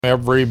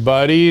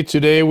Everybody,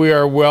 today we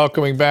are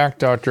welcoming back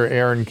Dr.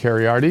 Aaron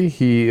Kheriaty.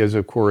 He is,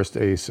 of course,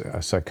 a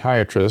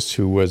psychiatrist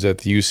who was at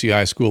the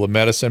UCI School of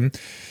Medicine.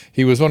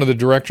 He was one of the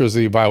directors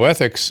of the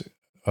bioethics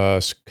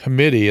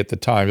committee at the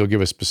time. He'll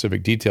give us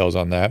specific details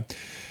on that.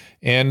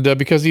 And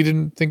because he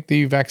didn't think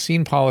the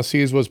vaccine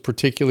policies was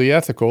particularly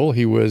ethical,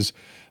 he was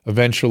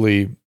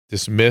eventually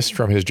dismissed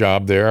from his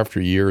job there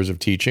after years of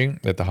teaching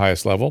at the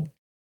highest level.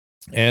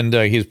 And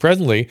he's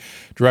presently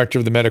director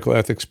of the medical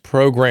ethics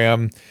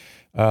program.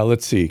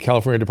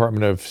 California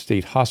Department of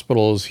State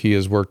Hospitals. He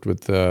has worked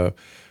with the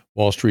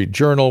Wall Street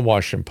Journal,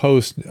 Washington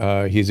Post.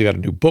 He's got a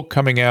new book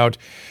coming out,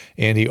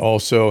 and he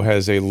also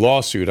has a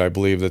lawsuit, I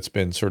believe, that's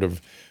been sort of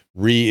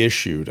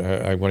reissued.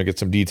 I want to get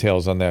some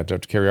details on that.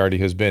 Dr. Kheriaty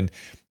has been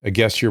a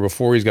guest here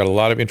before. He's got a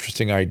lot of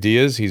interesting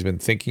ideas. He's been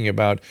thinking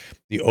about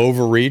the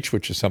overreach,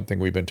 which is something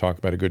we've been talking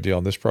about a good deal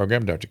on this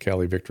program, Dr.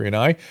 Kelly, Victory, and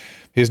I.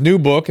 His new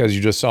book, as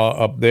you just saw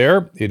up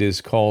there, it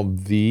is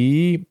called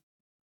The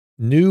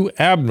New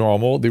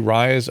Abnormal, The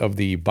Rise of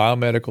the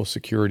Biomedical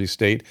Security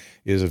State,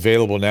 is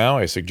available now.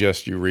 I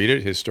suggest you read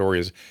it. His story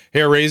is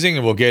hair-raising,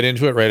 and we'll get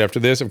into it right after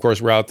this. Of course,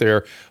 we're out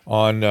there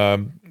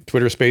on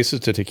Twitter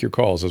Spaces to take your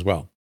calls as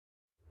well.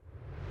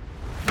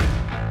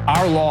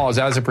 Our laws,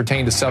 as it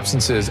pertains to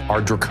substances, are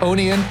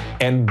draconian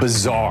and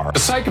bizarre. The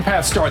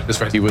psychopaths start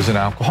this way. He was an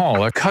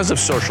alcoholic because of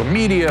social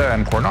media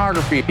and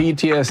pornography,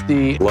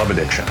 PTSD, love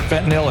addiction,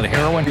 fentanyl and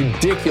heroin.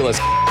 Ridiculous.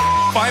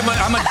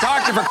 I'm a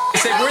doctor, for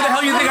Christ's sake. Where the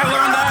hell do you think I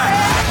learned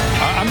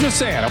that? I'm just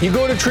saying, you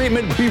go to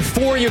treatment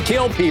before you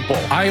kill people.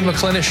 I am a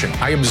clinician.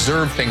 I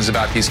observe things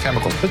about these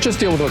chemicals. Let's just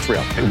deal with what's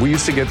real. We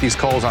used to get these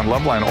calls on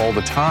Loveline all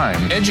the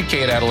time.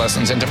 Educate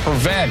adolescents and to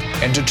prevent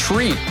and to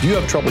treat. If you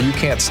have trouble you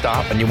can't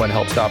stop and you want to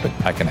help stop it,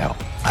 I can help.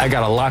 I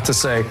got a lot to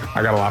say.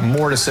 I got a lot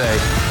more to say.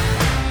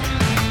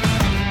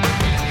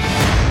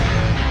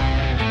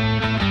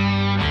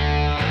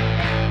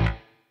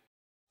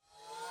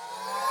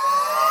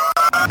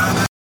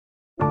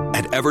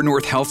 At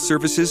Evernorth Health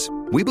Services,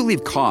 we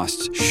believe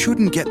costs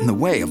shouldn't get in the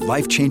way of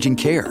life-changing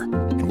care,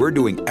 and we're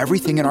doing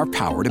everything in our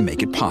power to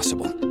make it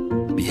possible.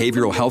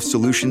 Behavioral health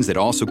solutions that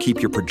also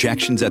keep your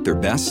projections at their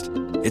best?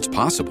 It's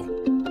possible.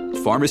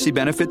 Pharmacy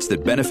benefits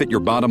that benefit your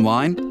bottom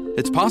line?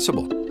 It's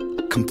possible.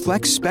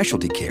 Complex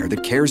specialty care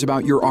that cares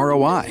about your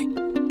ROI?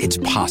 It's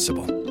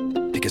possible.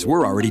 Because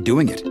we're already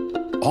doing it.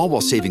 All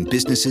while saving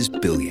businesses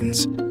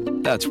billions.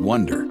 That's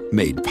Wonder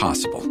made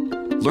possible.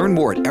 Learn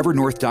more at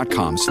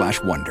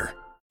evernorth.com/wonder.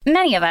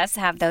 Many of us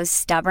have those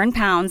stubborn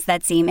pounds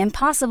that seem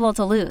impossible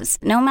to lose,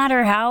 no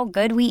matter how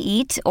good we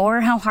eat or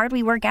how hard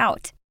we work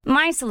out.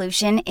 My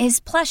solution is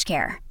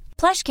PlushCare.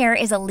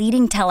 PlushCare is a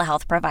leading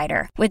telehealth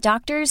provider with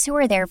doctors who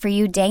are there for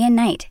you day and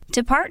night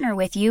to partner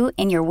with you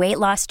in your weight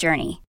loss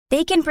journey.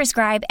 They can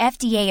prescribe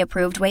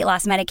FDA-approved weight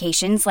loss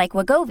medications like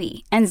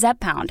Wegovy and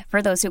Zepbound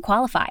for those who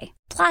qualify.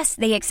 Plus,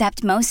 they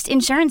accept most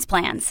insurance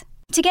plans.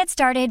 To get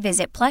started,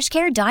 visit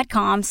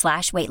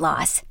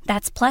plushcare.com/weightloss.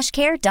 That's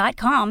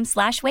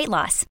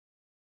plushcare.com/weightloss.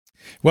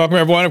 Welcome,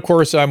 everyone. Of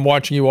course, I'm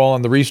watching you all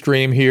on the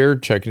restream here,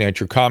 checking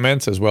out your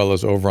comments, as well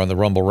as over on the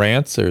Rumble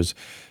Rants. There's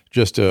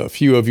just a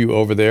few of you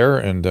over there,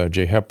 and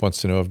Jay Hepp wants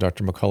to know if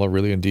Dr. McCullough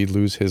really indeed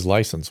lose his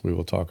license. We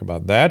will talk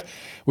about that.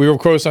 We are, of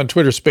course, on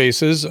Twitter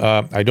Spaces.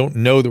 I don't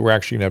know that we're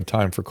actually going to have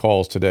time for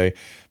calls today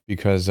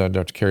because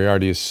Dr.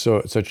 Kheriaty is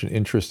such an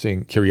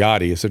interesting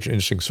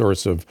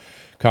source of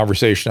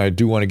conversation. I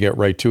do want to get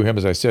right to him.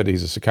 As I said,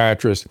 he's a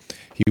psychiatrist.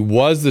 He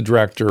was the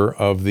director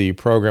of the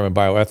program in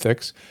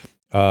bioethics,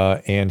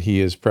 and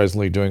he is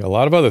presently doing a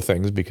lot of other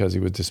things because he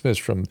was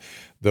dismissed from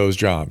those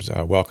jobs.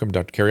 Welcome,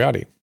 Dr.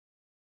 Kheriaty.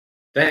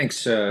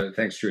 Thanks,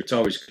 Drew. It's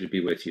always good to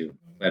be with you.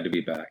 Glad to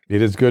be back.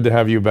 It is good to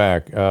have you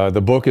back.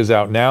 The book is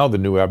out now, The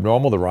New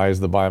Abnormal, The Rise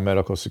of the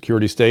Biomedical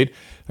Security State.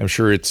 I'm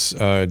sure it's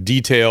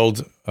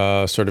detailed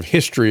sort of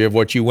history of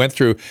what you went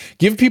through.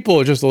 Give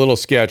people just a little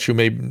sketch who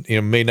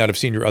may not have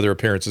seen your other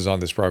appearances on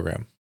this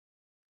program.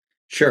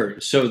 Sure.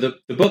 So the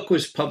book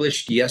was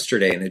published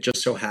yesterday, and it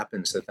just so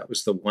happens that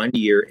was the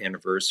 1-year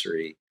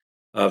anniversary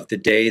of the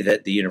day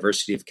that the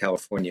University of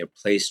California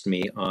placed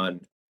me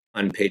on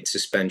unpaid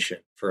suspension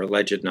for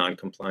alleged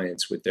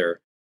noncompliance with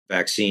their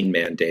vaccine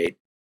mandate.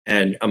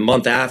 And a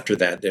month after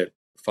that, the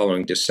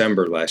following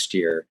December last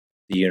year,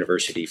 the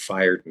university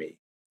fired me.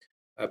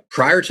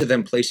 Prior to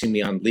them placing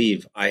me on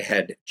leave, I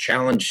had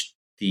challenged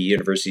the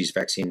university's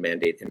vaccine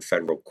mandate in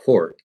federal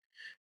court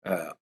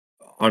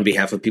on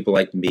behalf of people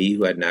like me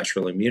who had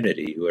natural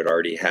immunity, who had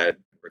already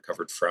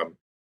recovered from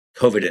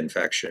COVID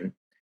infection.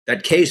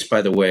 That case,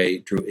 by the way,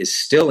 Drew, is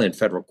still in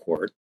federal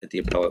court at the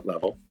appellate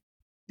level.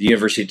 The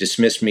university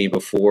dismissed me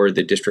before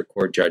the district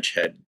court judge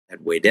had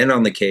weighed in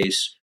on the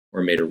case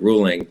or made a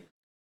ruling.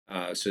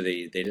 So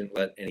they didn't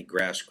let any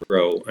grass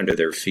grow under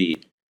their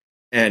feet.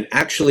 And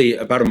actually,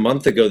 about a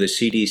month ago, the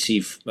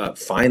CDC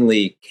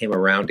finally came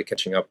around to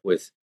catching up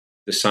with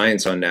the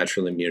science on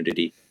natural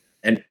immunity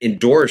and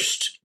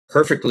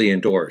perfectly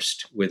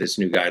endorsed with its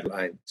new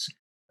guidelines,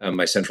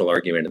 my central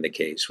argument in the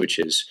case, which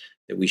is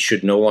that we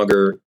should no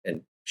longer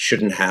and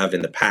shouldn't have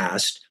in the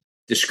past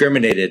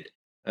discriminated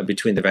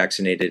between the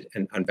vaccinated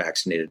and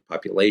unvaccinated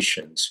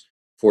populations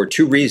for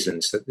two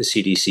reasons that the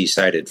CDC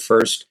cited.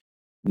 First,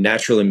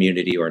 natural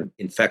immunity or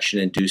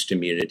infection-induced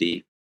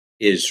immunity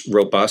is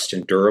robust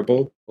and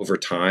durable over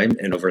time,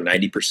 and over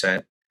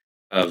 90%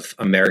 of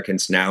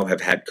Americans now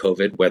have had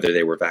COVID, whether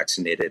they were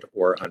vaccinated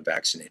or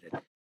unvaccinated.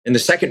 And the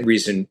second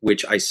reason,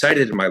 which I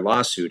cited in my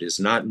lawsuit, is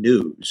not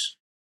news.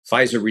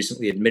 Pfizer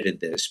recently admitted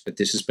this, but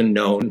this has been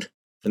known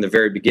from the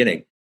very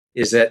beginning,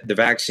 is that the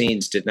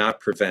vaccines did not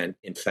prevent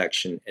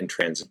infection and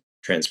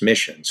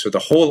transmission. So the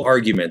whole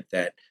argument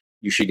that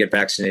you should get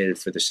vaccinated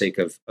for the sake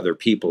of other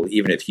people,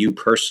 even if you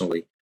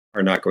personally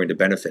are not going to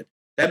benefit,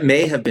 that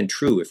may have been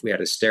true if we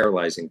had a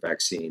sterilizing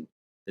vaccine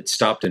that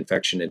stopped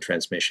infection and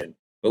transmission.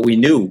 But we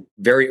knew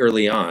very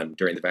early on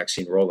during the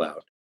vaccine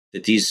rollout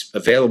that these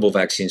available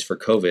vaccines for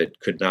COVID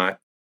could not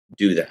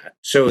do that.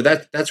 So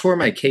that's where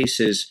my case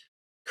is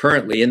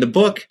currently. And the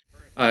book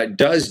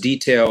does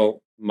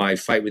detail my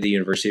fight with the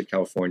University of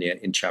California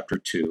in Chapter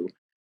 2.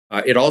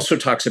 It also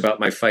talks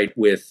about my fight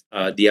with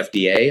the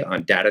FDA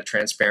on data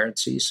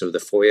transparency, so the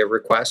FOIA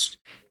request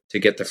to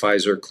get the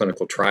Pfizer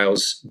clinical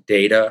trials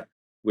data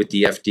with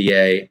the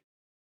FDA,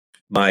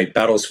 my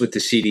battles with the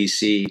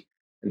CDC,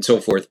 and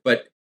so forth.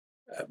 But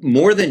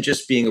more than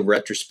just being a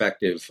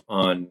retrospective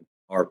on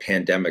our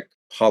pandemic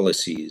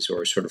policies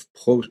or sort of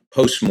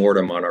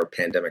post-mortem on our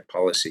pandemic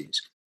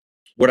policies,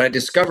 what I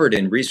discovered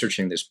in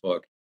researching this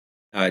book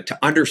to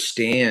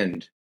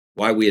understand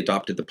why we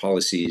adopted the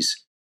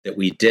policies that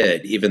we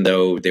did, even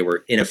though they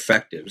were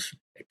ineffective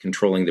at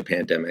controlling the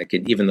pandemic,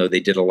 and even though they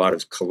did a lot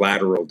of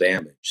collateral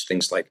damage,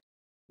 things like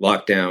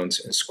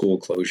lockdowns and school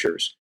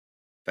closures,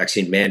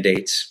 vaccine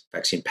mandates,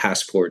 vaccine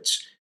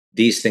passports,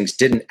 these things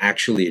didn't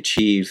actually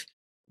achieve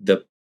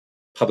the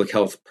public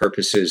health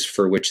purposes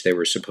for which they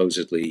were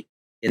supposedly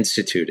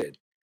instituted.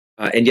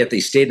 And yet they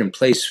stayed in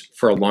place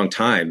for a long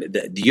time.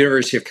 The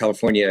University of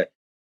California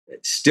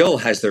still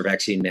has their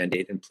vaccine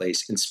mandate in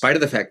place, in spite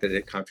of the fact that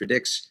it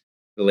contradicts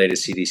the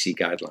latest CDC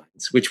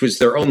guidelines, which was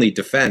their only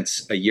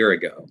defense a year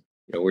ago.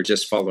 We're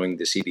just following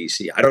the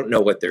CDC. I don't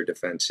know what their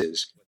defense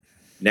is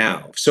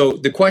now. So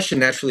the question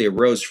naturally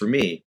arose for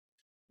me,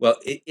 well,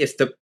 if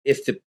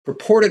the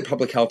purported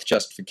public health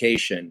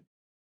justification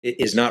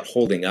is not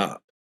holding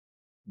up,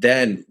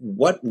 then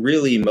what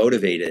really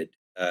motivated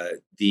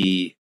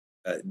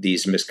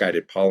these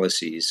misguided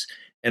policies?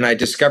 And I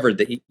discovered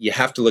that you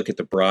have to look at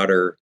the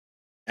broader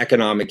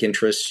economic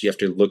interests. You have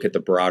to look at the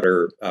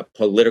broader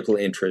political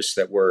interests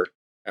that were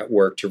at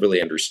work to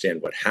really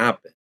understand what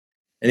happened.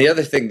 And the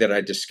other thing that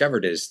I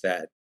discovered is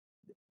that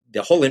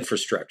the whole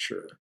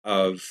infrastructure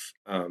of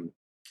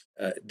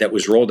that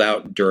was rolled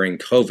out during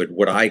COVID,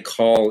 what I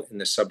call in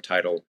the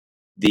subtitle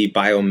the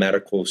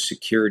biomedical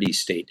security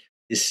state,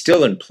 is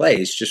still in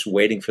place, just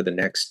waiting for the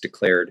next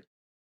declared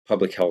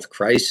public health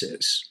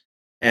crisis.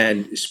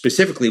 And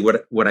specifically,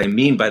 what I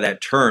mean by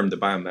that term, the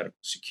biomedical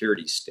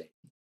security state,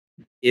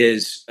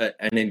 is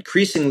an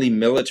increasingly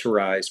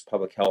militarized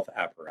public health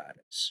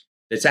apparatus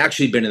that's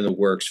actually been in the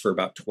works for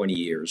about 20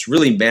 years,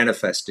 really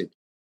manifested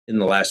in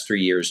the last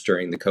 3 years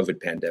during the COVID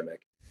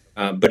pandemic.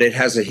 But it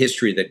has a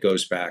history that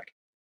goes back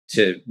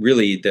to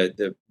really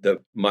the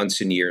months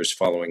and years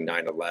following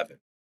 9/11.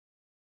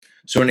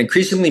 So an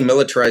increasingly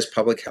militarized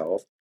public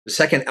health. The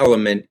second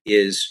element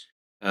is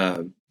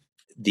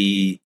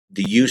the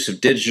use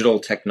of digital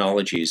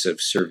technologies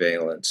of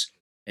surveillance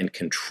and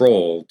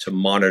control to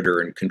monitor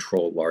and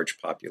control large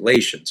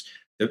populations.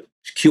 The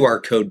QR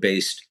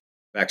code-based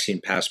vaccine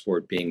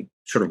passport being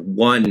sort of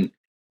one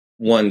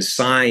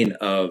sign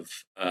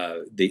of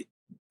that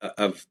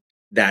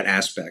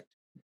aspect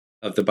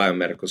of the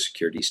biomedical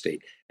security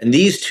state. And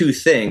these two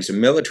things, a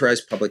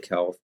militarized public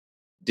health,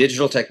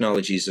 digital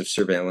technologies of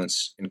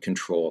surveillance and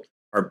control,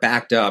 are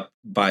backed up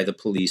by the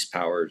police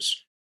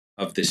powers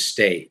of the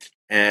state.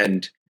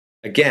 And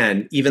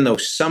again, even though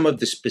some of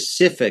the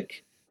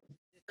specific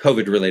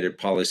COVID-related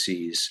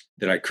policies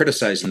that I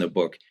criticize in the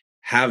book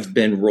have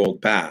been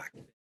rolled back,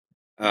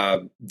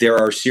 there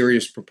are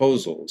serious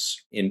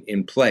proposals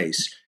in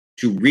place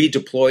to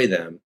redeploy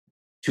them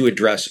to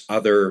address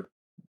other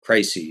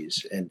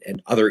crises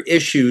and other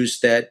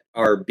issues that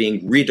are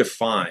being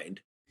redefined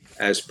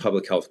as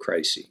public health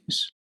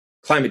crises.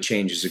 Climate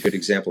change is a good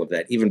example of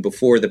that. Even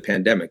before the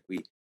pandemic,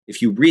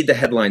 if you read the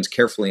headlines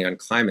carefully on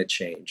climate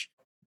change,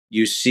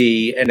 you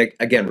see, and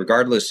again,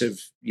 regardless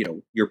of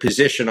your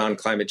position on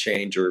climate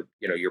change or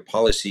your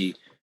policy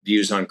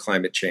views on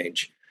climate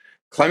change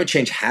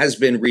has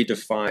been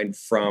redefined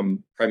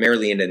from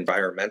primarily an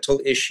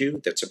environmental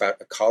issue that's about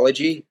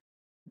ecology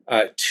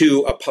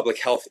to a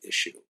public health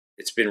issue.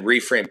 It's been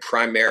reframed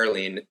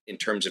primarily in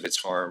terms of its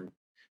harm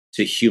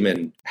to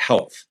human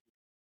health.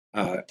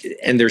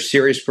 And there's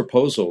serious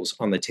proposals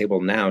on the table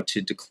now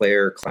to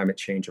declare climate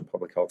change a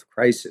public health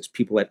crisis.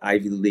 People at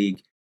Ivy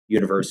League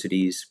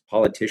universities,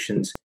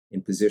 politicians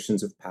in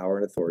positions of power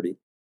and authority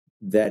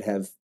that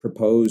have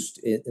proposed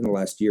in the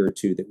last year or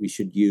two that we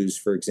should use,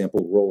 for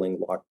example, rolling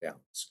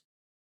lockdowns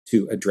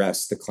to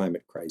address the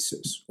climate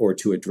crisis or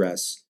to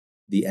address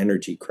the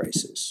energy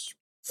crisis.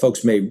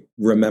 Folks may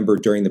remember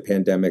during the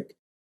pandemic,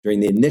 during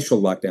the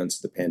initial lockdowns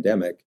of the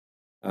pandemic,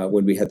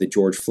 when we had the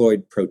George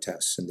Floyd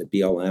protests and the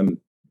BLM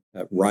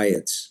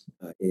riots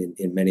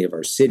in many of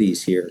our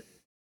cities here.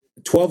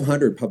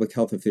 1,200 public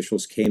health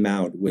officials came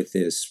out with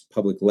this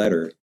public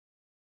letter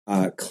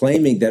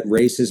claiming that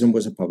racism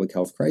was a public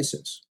health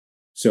crisis.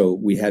 So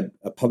we had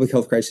a public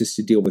health crisis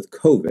to deal with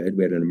COVID.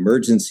 We had an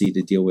emergency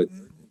to deal with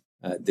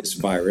this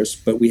virus,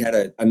 but we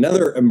had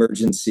another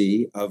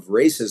emergency of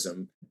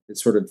racism that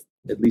sort of,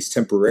 at least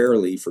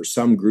temporarily for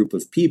some group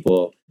of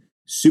people,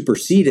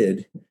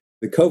 superseded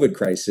the COVID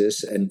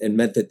crisis and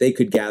meant that they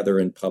could gather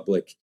in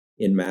public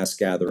in mass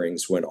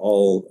gatherings when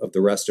all of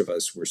the rest of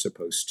us were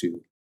supposed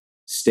to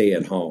stay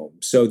at home.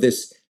 So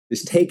this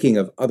taking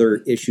of other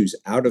issues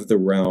out of the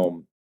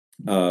realm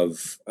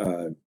of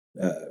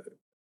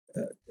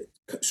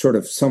sort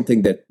of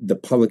something that the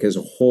public as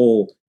a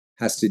whole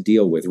has to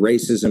deal with,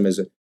 racism as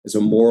a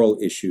moral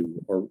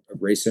issue, or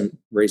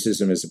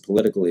racism as a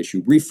political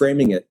issue,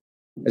 reframing it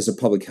as a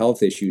public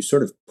health issue,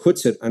 sort of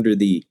puts it under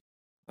the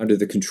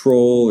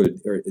control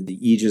or the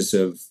aegis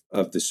of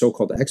the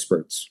so-called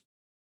experts,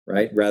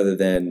 right? Rather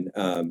than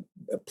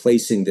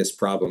placing this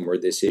problem or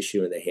this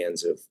issue in the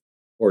hands of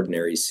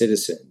ordinary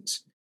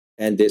citizens.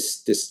 And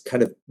this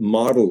kind of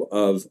model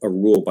of a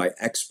rule by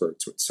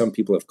experts, what some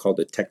people have called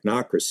a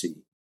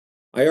technocracy,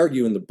 I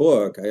argue in the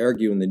book, I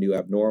argue in The New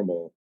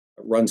Abnormal,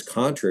 runs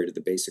contrary to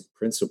the basic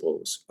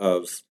principles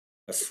of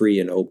a free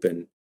and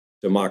open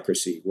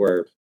democracy,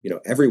 where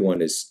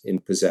everyone is in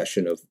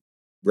possession of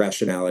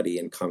rationality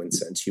and common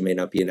sense. You may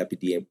not be an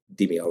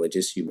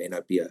epidemiologist, you may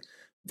not be a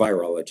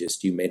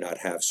virologist, you may not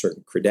have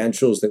certain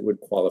credentials that would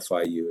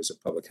qualify you as a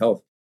public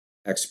health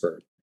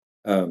expert,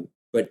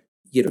 but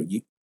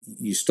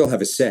you still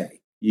have a say.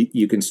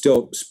 You can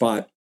still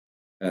spot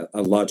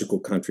a logical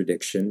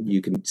contradiction.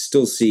 You can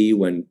still see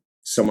when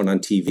someone on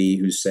TV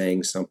who's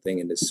saying something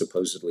and is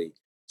supposedly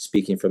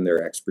speaking from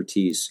their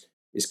expertise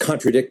is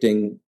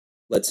contradicting,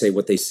 let's say,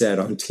 what they said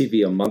on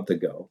TV a month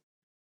ago.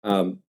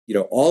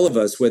 All of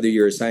us, whether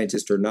you're a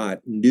scientist or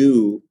not,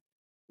 knew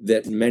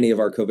that many of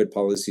our COVID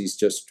policies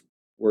just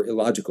were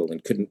illogical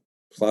and couldn't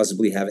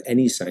plausibly have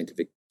any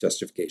scientific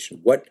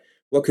justification. What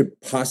could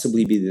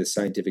possibly be the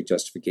scientific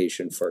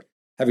justification for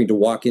having to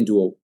walk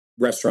into a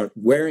restaurant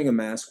wearing a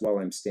mask while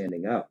I'm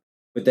standing up,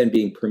 but then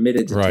being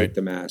permitted to take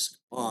the mask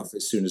off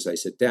as soon as I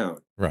sit down?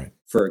 Right.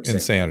 For example.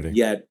 Insanity.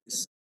 Yet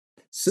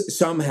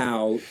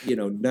somehow,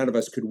 none of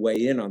us could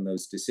weigh in on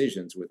those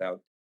decisions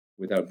without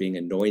being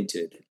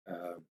anointed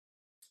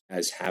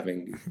as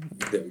having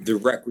the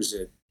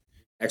requisite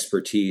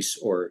expertise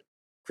or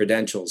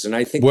credentials. And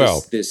I think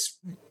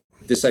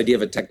this idea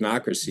of a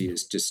technocracy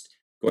is just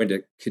going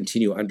to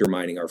continue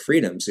undermining our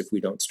freedoms if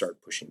we don't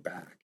start pushing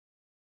back.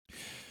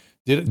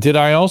 Did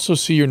I also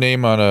see your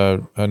name on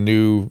a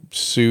new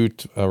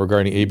suit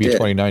regarding AB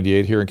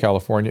 2098 here in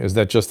California? Is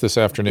that just this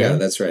afternoon? Yeah,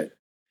 that's right.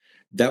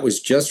 That was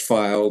just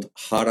filed,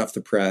 hot off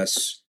the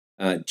press.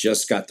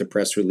 Just got the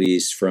press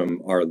release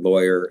from our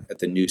lawyer at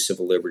the New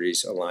Civil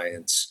Liberties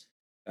Alliance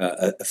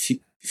a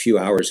few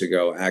hours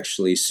ago,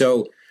 actually.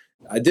 So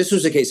this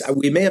was a case,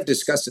 we may have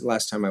discussed it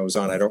last time I was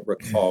on, I don't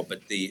recall,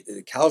 but the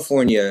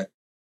California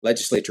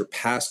legislature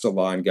passed a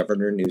law and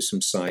Governor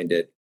Newsom signed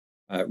it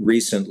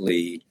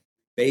recently,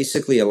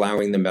 basically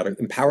empowering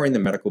the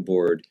medical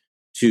board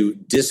to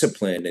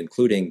discipline,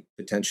 including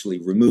potentially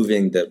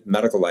removing the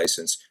medical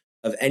license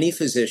of any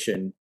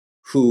physician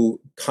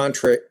who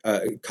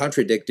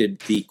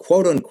contradicted the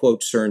quote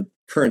unquote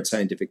current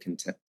scientific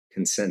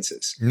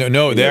consensus.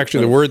 No,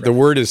 the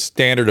word is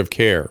standard of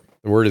care.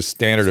 The word is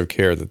standard of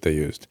care that they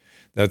used.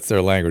 That's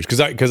their language.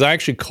 Because I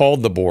actually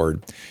called the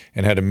board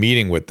and had a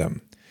meeting with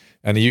them,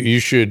 and you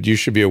should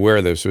be aware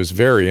of this. It was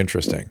very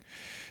interesting.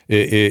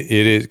 It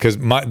is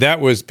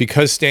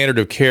because standard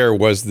of care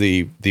was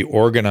the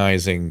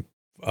organizing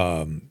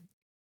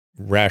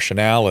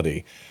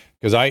rationality.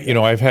 Because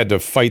I've had to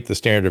fight the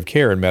standard of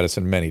care in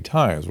medicine many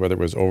times, whether it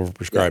was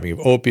overprescribing of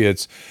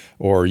opiates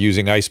or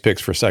using ice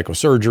picks for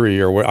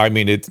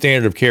psychosurgery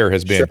standard of care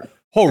has been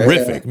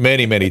horrific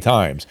many, many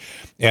times.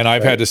 And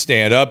I've had to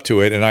stand up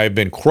to it, and I've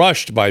been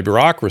crushed by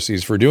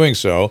bureaucracies for doing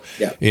so.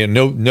 Yeah. And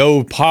no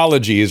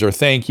apologies or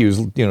thank yous,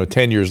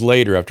 10 years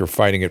later after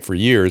fighting it for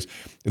years.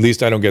 At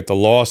least I don't get the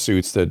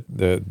lawsuits that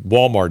the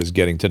Walmart is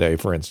getting today,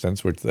 for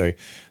instance, which they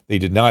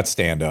did not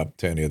stand up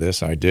to any of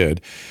this. I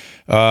did.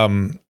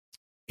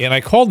 And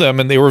I called them,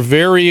 and they were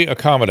very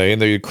accommodating.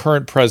 The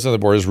current president of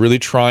the board is really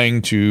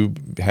trying to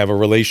have a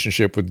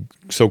relationship with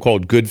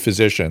so-called good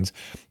physicians.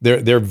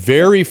 They're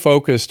very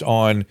focused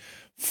on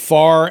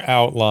far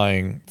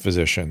outlying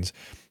physicians.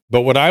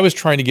 But what I was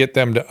trying to get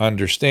them to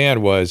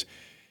understand was,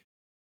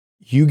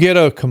 you get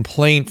a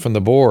complaint from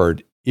the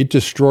board, it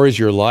destroys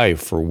your life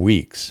for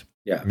weeks.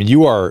 Yeah. I mean,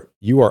 you are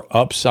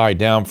upside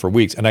down for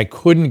weeks. And I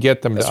couldn't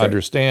get them to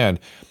understand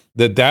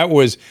that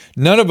was,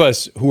 none of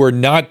us who are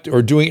not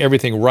or doing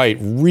everything right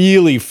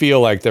really feel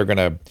like they're going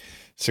to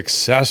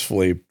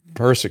successfully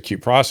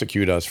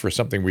prosecute us for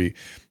something we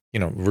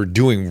we're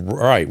doing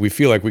right. We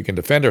feel like we can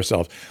defend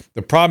ourselves.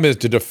 The problem is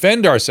to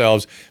defend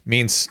ourselves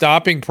means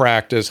stopping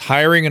practice,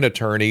 hiring an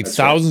attorney,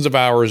 thousands of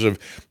hours of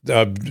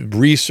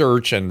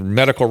research and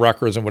medical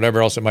records and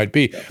whatever else it might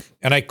be. Yeah.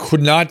 And I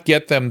could not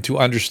get them to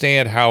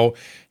understand how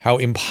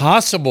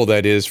impossible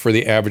that is for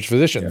the average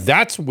physician. Yeah.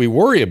 That's what we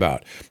worry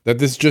about, that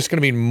this is just going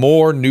to be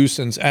more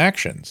nuisance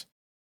actions.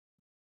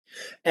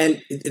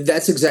 And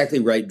that's exactly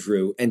right,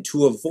 Drew. And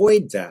to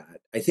avoid that,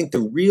 I think the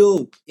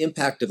real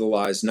impact of the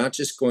law is not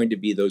just going to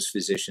be those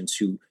physicians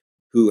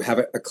who have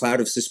a cloud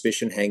of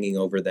suspicion hanging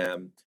over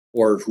them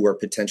or who are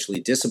potentially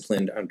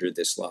disciplined under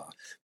this law,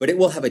 but it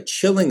will have a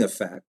chilling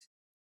effect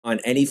on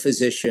any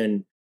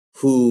physician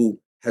who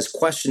has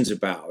questions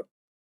about,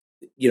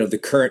 the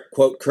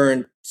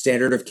current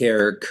standard of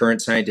care,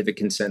 current scientific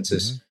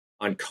consensus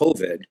on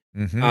COVID.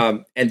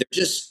 And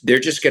they're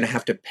just going to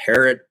have to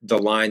parrot the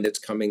line that's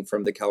coming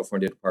from the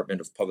California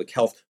Department of Public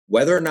Health,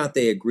 whether or not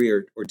they agree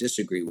or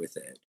disagree with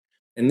it.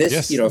 And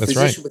this, a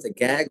physician with a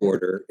gag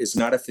order is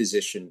not a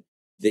physician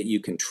that you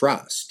can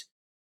trust.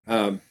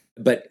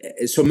 But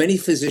so many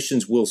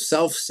physicians will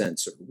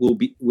self-censor,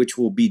 which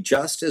will be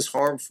just as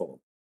harmful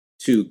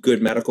to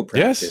good medical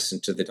practice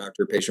and to the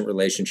doctor-patient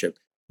relationship.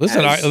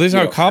 Listen, this is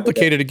how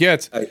complicated it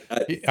gets. I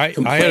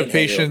had a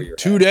patient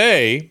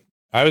today.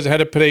 I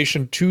had a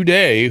patient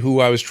today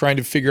who I was trying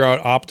to figure out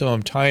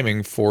optimum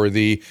timing for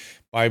the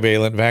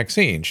bivalent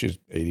vaccine. She's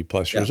 80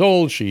 plus years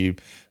old. She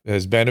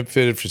has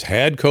benefited. She's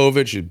had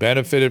COVID. She's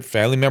benefited.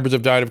 Family members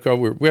have died of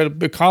COVID. We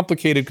had a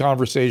complicated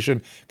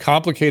conversation,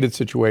 complicated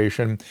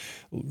situation,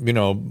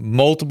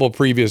 multiple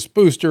previous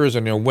boosters.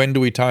 And, when do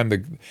we time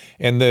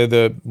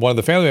the one of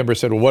the family members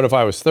said, well, what if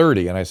I was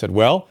 30? And I said,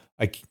 well,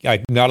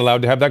 I'm not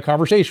allowed to have that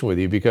conversation with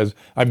you because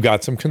I've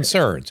got some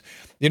concerns.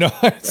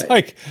 It's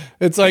like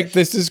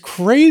this is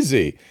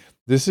crazy.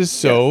 This is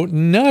so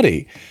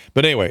nutty.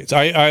 But anyway,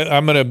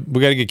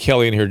 we got to get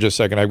Kelly in here just a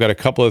second. I've got a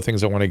couple of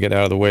things I want to get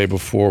out of the way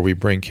before we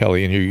bring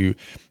Kelly in here.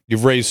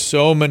 You've raised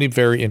so many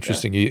very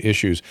interesting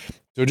issues.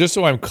 So just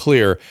so I'm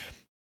clear,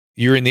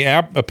 you're in the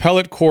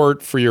appellate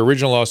court for your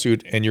original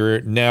lawsuit, and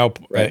you're now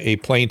a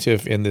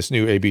plaintiff in this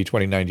new AB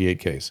 2098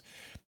 case.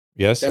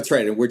 Yes, that's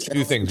right. And we're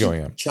two things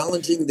going on.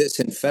 Challenging this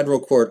in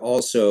federal court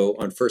also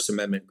on First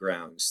Amendment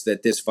grounds,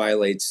 that this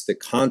violates the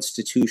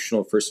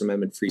constitutional First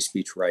Amendment free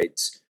speech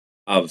rights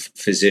of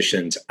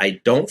physicians.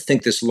 I don't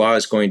think this law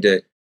is going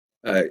to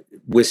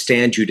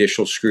withstand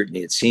judicial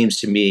scrutiny. It seems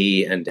to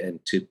me and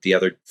to the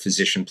other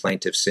physician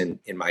plaintiffs in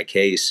my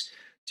case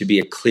to be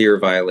a clear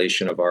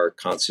violation of our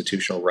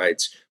constitutional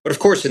rights. But of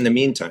course, in the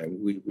meantime,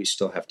 we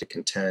still have to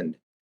contend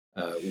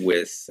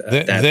with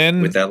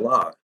that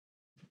law.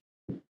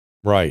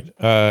 Right.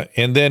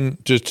 And then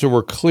just so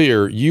we're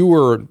clear, you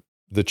were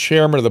the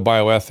chairman of the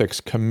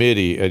bioethics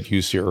committee at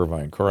UC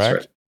Irvine,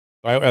 correct?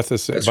 That's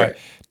right. That's right.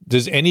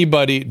 Does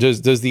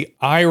the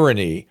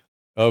irony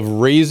of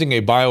raising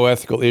a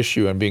bioethical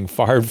issue and being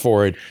fired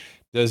for it,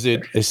 does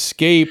it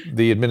escape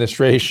the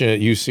administration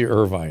at UC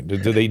Irvine? Do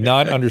they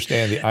not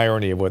understand the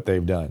irony of what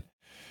they've done?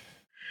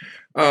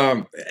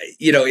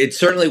 It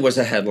certainly was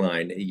a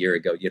headline a year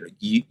ago.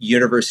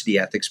 University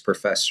ethics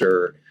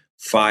professor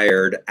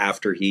fired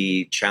after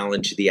he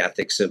challenged the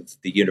ethics of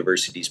the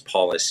university's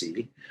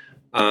policy.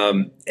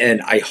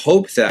 And I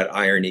hope that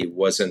irony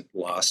wasn't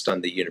lost on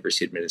the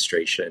university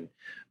administration.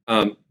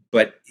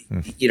 But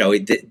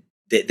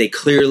they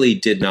clearly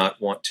did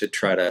not want to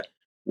try to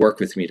work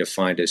with me to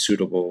find a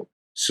suitable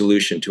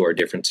solution to our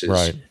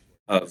differences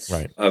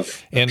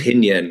of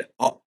opinion.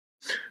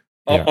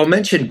 I'll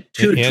mention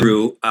too,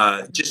 Drew.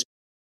 Go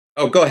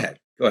ahead.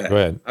 Go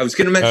ahead. I was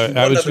going to mention one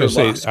other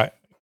lawsuit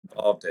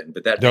involved in,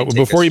 but that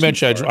before you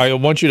mention it, I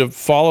want you to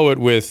follow it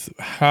with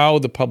how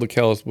the public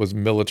health was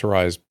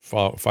militarized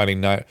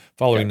following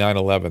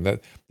 9/11.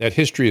 That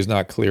history is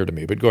not clear to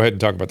me. But go ahead and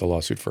talk about the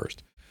lawsuit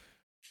first.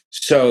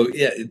 So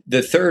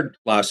the third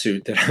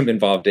lawsuit that I'm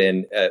involved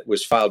in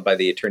was filed by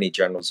the attorney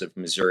generals of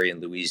Missouri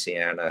and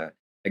Louisiana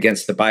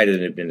against the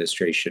Biden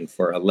administration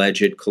for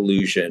alleged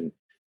collusion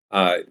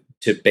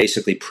to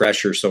basically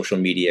pressure social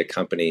media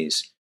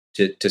companies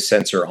to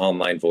censor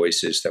online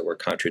voices that were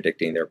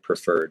contradicting their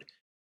preferred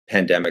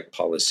pandemic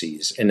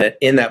policies. And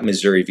in that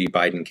Missouri v.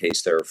 Biden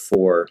case, there are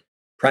 4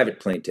 private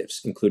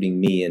plaintiffs, including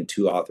me and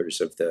 2 authors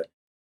of the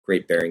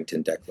Great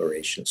Barrington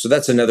Declaration. So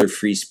that's another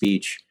free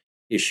speech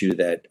issue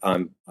that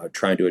I'm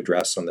trying to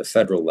address on the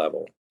federal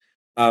level.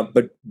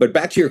 But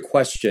back to your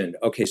question.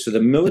 Okay, so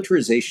the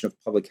militarization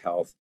of public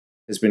health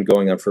has been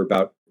going on for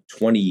about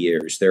 20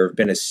 years. There have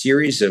been a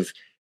series of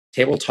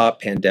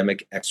tabletop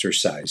pandemic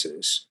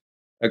exercises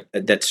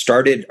that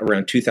started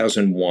around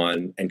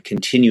 2001 and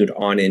continued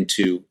on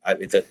into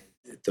the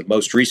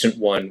most recent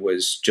one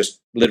was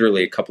just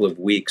literally a couple of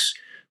weeks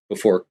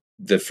before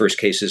the first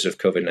cases of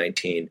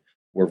COVID-19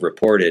 were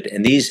reported.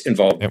 And these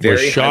involved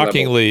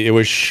it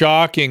was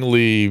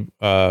shockingly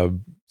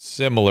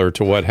similar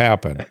to what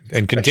happened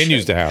and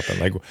continues to happen,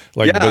 like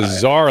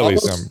bizarrely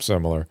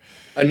similar.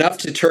 Enough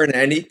to turn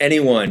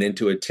anyone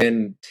into a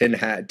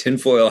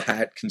tinfoil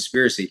hat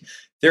conspiracy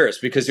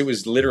theorist, because it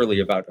was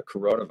literally about a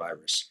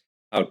coronavirus.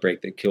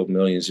 outbreak that killed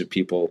millions of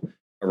people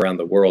around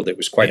the world. It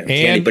was quite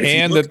uncanny.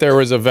 And that there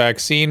was a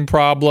vaccine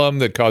problem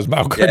that caused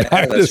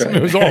myocarditis. Right.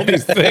 It was all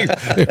these things.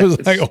 It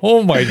was like,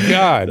 oh my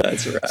God.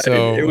 That's right.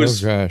 So, it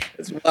was, gosh.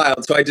 It's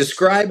wild. So I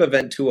describe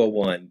Event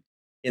 201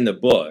 in the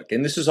book,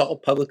 and this is all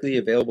publicly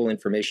available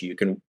information. You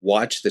can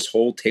watch this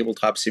whole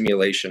tabletop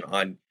simulation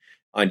on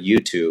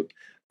YouTube.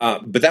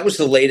 But that was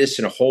the latest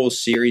in a whole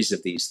series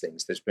of these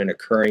things that's been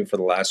occurring for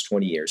the last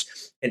 20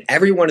 years. And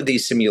every one of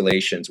these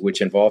simulations,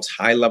 which involves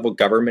high-level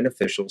government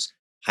officials,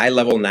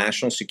 high-level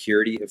national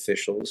security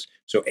officials.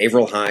 So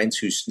Avril Haines,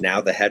 who's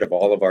now the head of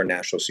all of our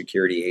national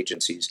security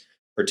agencies,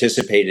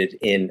 participated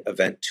in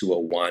Event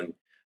 201.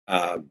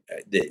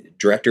 The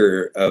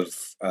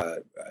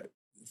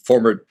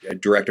former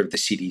director of the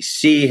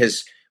CDC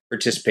has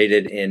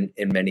participated in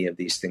many of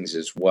these things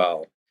as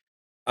well.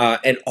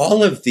 And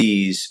all of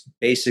these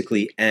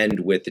basically end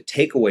with the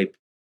takeaway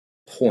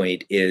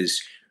point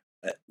is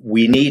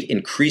we need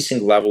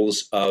increasing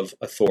levels of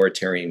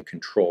authoritarian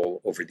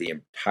control over the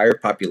entire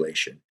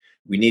population.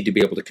 We need to be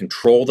able to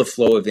control the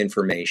flow of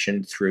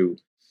information through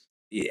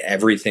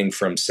everything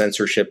from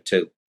censorship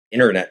to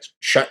internet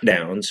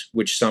shutdowns,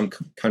 which some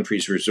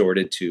countries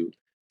resorted to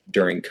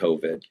during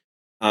COVID.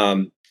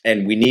 And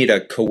we need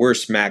a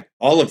coerced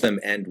all of them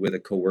end with a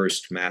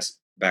coerced mass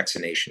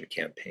vaccination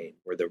campaign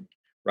where the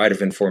right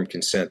of informed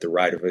consent, the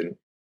right of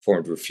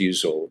informed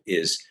refusal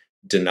is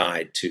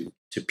denied to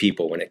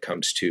people when it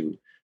comes to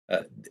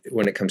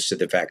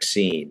the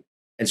vaccine.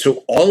 And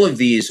so all of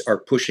these are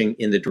pushing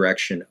in the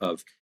direction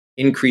of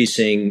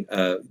increasing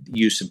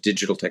use of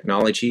digital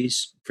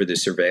technologies for the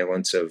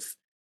surveillance of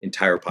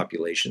entire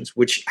populations,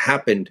 which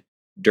happened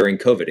during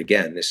COVID.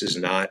 Again, this is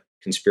not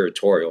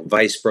conspiratorial.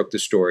 Vice broke the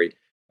story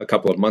a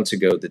couple of months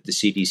ago that the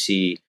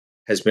CDC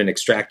has been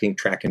extracting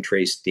track and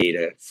trace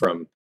data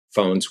from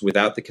phones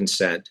without the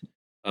consent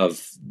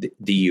of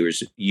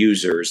the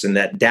users. And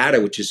that data,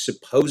 which is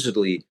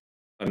supposedly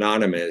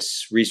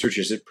anonymous,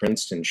 researchers at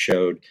Princeton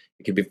showed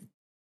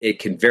it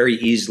can very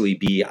easily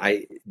be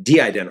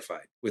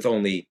de-identified with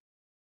only,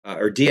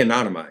 or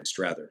de-anonymized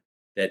rather,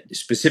 that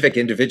specific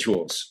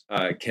individuals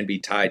can be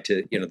tied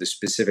to the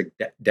specific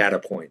data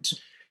points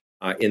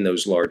in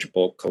those large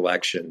bulk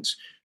collections.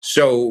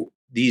 So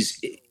these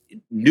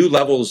new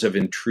levels of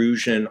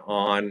intrusion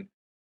on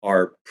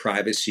our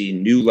privacy,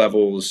 new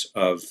levels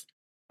of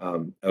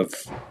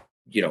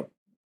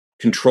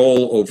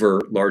control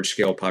over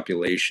large-scale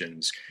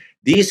populations,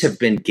 these have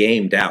been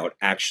gamed out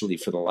actually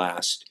for the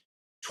last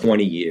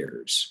 20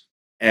 years,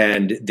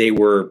 and they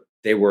were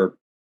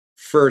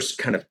first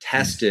kind of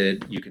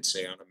tested, you could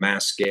say, on a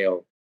mass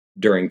scale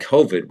during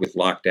COVID with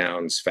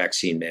lockdowns,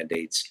 vaccine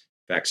mandates,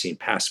 vaccine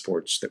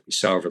passports that we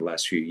saw over the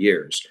last few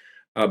years.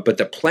 But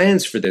the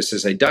plans for this,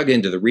 as I dug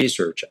into the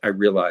research, I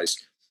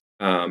realized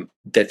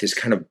that this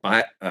kind of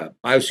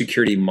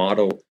biosecurity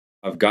model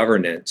of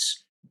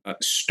governance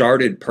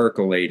started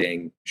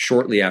percolating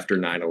shortly after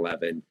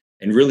 9/11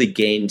 and really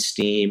gained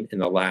steam in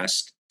the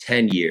last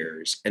 10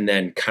 years and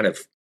then kind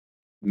of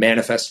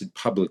manifested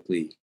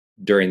publicly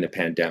during the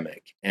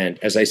pandemic. And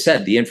as I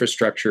said, the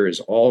infrastructure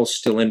is all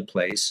still in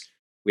place.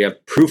 We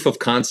have proof of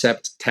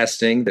concept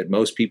testing that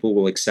most people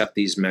will accept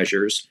these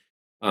measures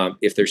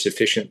if they're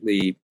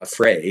sufficiently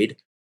afraid,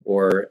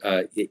 or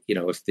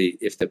if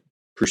the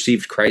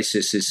perceived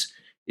crisis is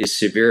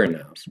severe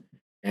enough.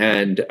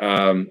 And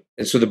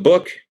so the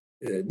book,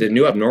 the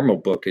New Abnormal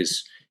book,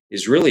 is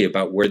really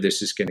about where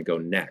this is going to go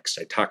next.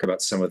 I talk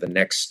about some of the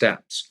next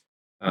steps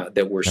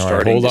that we're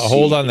starting to see.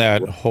 Hold on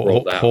that.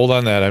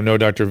 I know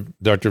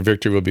Dr.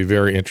 Victory will be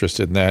very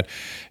interested in that.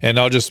 And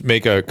I'll just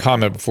make a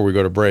comment before we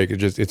go to break.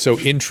 It's so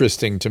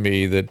interesting to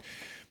me that,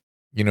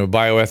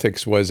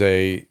 bioethics was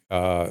a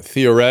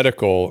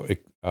theoretical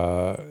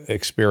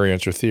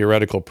experience or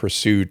theoretical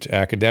pursuit,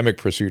 academic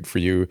pursuit for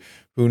you.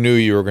 Who knew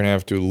you were going to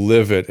have to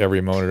live it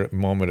every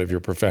moment of your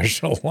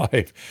professional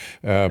life,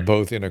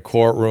 both in a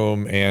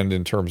courtroom and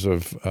in terms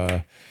of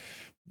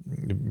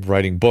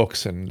writing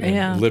books and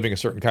living a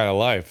certain kind of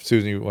life.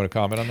 Susan, you want to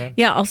comment on that?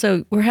 Yeah.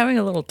 Also, we're having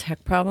a little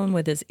tech problem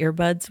with his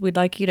earbuds. We'd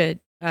like you to.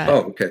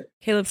 Okay.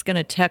 Caleb's going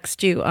to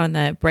text you on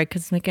the break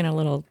because it's making a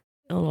little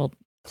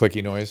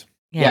clicky noise.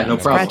 Yeah, no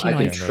problem.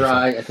 I can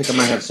try. I think I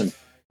might have some.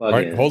 All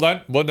right, hold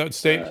on. Well, no,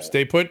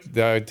 stay put.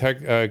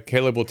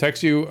 Caleb will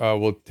text you.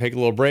 We'll take a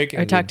little break.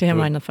 Or talk to him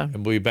on the phone.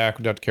 And we'll be back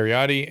with Dr.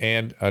 Cariotti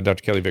and Dr.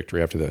 Kelly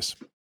Victory after this.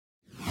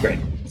 Great.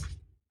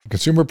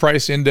 Consumer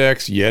price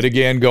index yet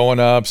again going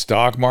up.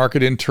 Stock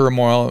market in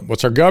turmoil.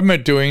 What's our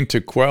government doing to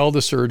quell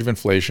the surge of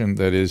inflation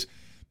that is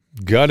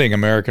gutting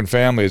American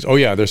families? Oh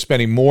yeah, they're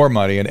spending more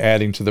money and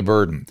adding to the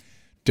burden.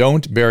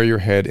 Don't bury your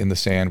head in the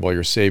sand while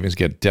your savings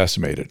get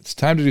decimated. It's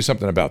time to do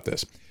something about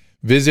this.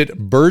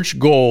 Visit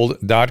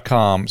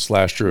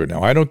birchgold.com/Drew.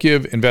 Now, I don't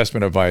give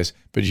investment advice,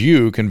 but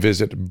you can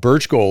visit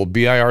birchgold,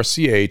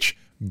 BIRCH,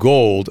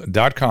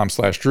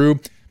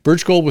 gold.com/Drew.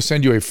 Birch Gold will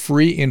send you a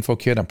free info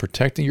kit on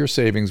protecting your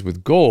savings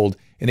with gold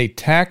in a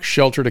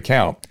tax-sheltered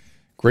account.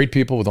 Great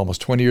people with almost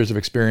 20 years of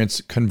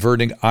experience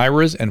converting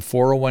IRAs and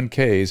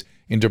 401ks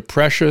into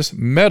precious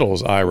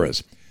metals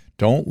IRAs.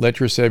 Don't let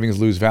your savings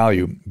lose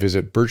value.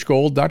 Visit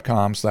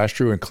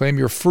birchgold.com/Drew and claim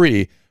your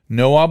free,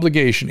 no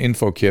obligation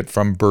info kit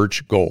from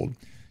Birch Gold.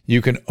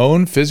 You can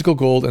own physical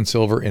gold and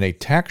silver in a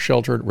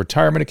tax-sheltered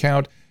retirement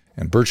account,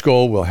 and Birch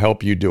Gold will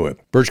help you do it.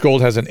 Birch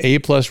Gold has an A+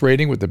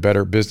 rating with the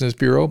Better Business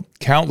Bureau,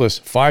 countless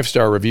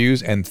 5-star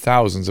reviews, and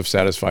thousands of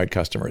satisfied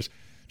customers.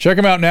 Check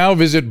them out now.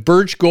 Visit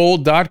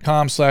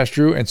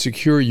birchgold.com/Drew and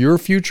secure your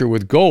future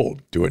with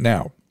gold. Do it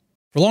now.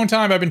 For a long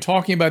time, I've been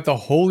talking about the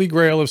holy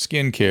grail of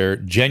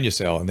skincare,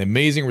 Genucel, and the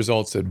amazing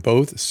results that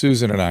both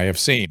Susan and I have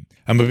seen.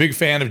 I'm a big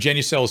fan of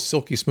Genucel's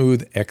Silky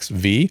Smooth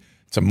XV.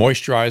 It's a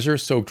moisturizer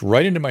soaked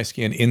right into my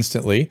skin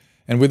instantly,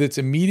 and with its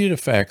immediate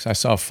effects, I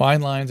saw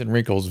fine lines and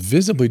wrinkles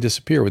visibly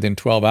disappear within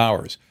 12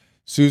 hours.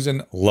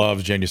 Susan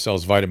loves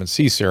Genucel's vitamin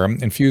C serum,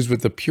 infused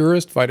with the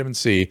purest vitamin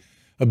C,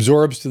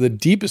 absorbs to the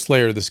deepest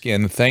layer of the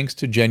skin thanks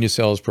to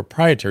Genucel's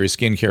proprietary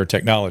skincare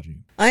technology.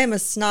 I am a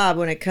snob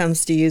when it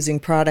comes to using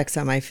products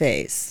on my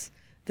face.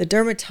 The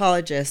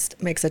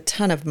dermatologist makes a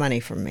ton of money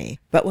from me.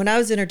 But when I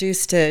was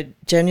introduced to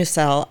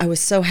Genucel, I was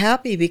so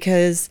happy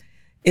because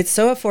it's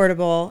so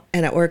affordable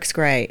and it works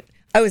great.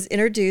 I was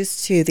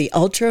introduced to the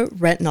Ultra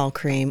Retinol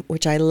Cream,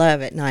 which I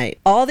love at night.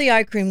 All the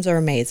eye creams are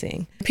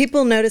amazing.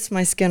 People notice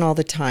my skin all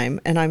the time,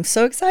 and I'm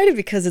so excited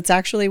because it's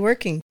actually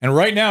working. And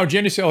right now,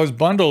 Genucel has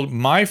bundled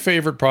my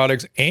favorite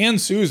products and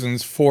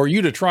Susan's for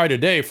you to try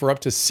today for up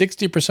to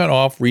 60%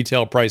 off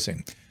retail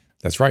pricing.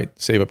 That's right,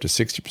 save up to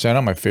 60%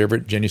 on my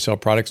favorite Genucel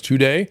products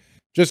today.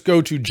 Just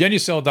go to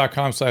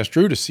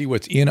Genucel.com/Drew to see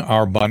what's in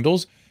our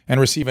bundles and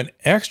receive an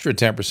extra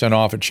 10%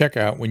 off at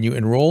checkout when you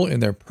enroll in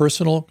their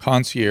personal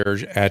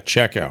concierge at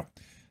checkout.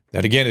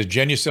 That again is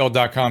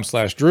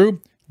Genucel.com/Drew,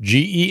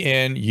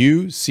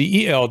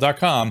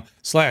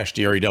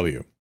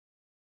 GENUCEL.com/DREW.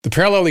 The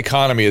parallel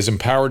economy has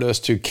empowered us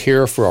to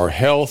care for our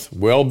health,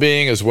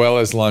 well-being, as well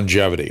as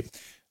longevity.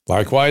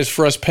 Likewise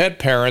for us pet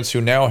parents who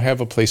now have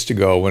a place to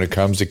go when it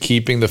comes to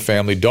keeping the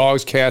family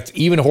dogs, cats,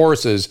 even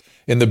horses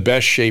in the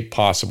best shape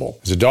possible.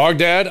 As a dog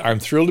dad, I'm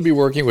thrilled to be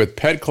working with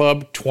Pet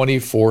Club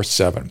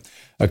 24/7,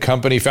 a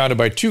company founded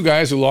by two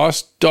guys who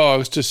lost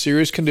dogs to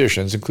serious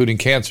conditions, including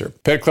cancer.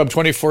 Pet Club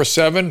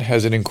 24/7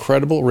 has an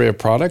incredible array of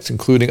products,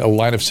 including a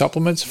line of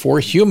supplements for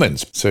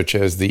humans, such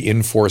as the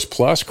Inforce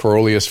Plus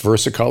Coreolus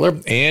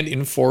Versicolor and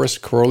Inforce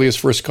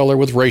Coreolus Versicolor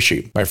with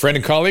reishi. My friend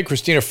and colleague,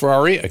 Christina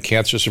Ferrari, a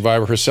cancer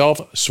survivor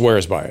herself,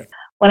 swears by it.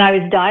 When I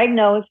was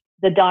diagnosed,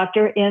 the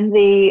doctor in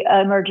the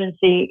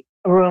emergency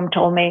room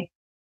told me,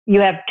 "You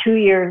have 2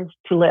 years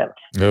to live."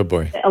 Oh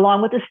boy.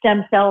 Along with the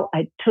stem cell,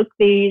 I took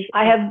these.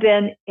 I have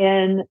been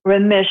in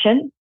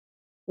remission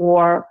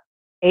for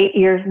 8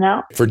 years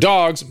now. For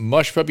dogs,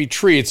 Mush Puppy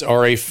treats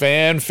are a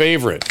fan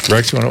favorite.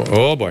 Rex,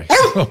 oh boy.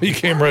 Oh, he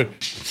came right.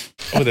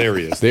 Oh, there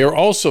he is. They are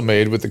also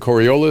made with the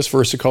Coreolus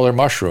versicolor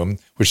mushroom,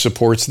 which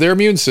supports their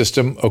immune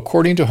system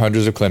according to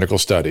hundreds of clinical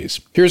studies.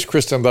 Here's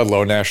Kristen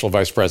Ludlow, National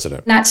Vice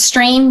President. That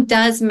strain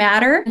does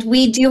matter.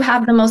 We do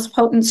have the most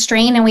potent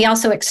strain, and we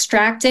also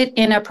extract it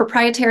in a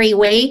proprietary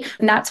way.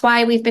 And that's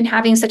why we've been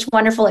having such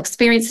wonderful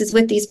experiences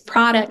with these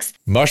products.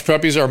 Mush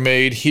Puppies are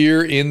made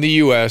here in the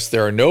U.S.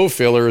 There are no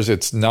fillers.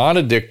 It's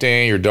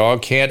non-addicting. Your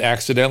dog can't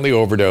accidentally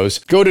overdose.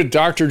 Go to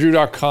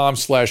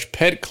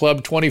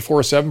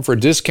drdrew.com/petclub247 for a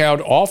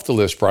discount off the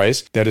list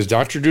price. That is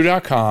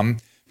drdrew.com,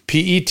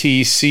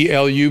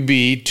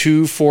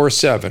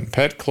 PETCLUB247,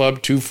 Pet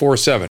Club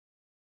 247.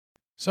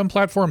 Some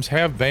platforms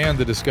have banned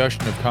the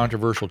discussion of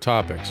controversial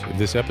topics. If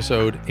this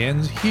episode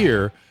ends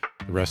here,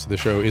 the rest of the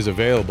show is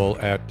available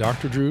at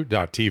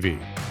drdrew.tv.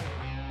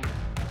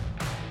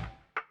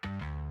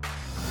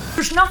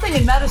 There's nothing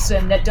in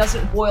medicine that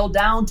doesn't boil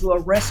down to a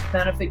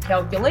risk-benefit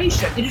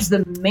calculation. It is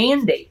the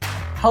mandate of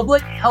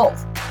public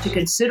health to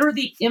consider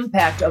the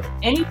impact of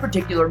any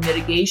particular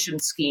mitigation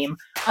scheme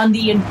on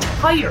the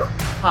entire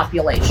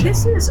population.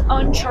 This is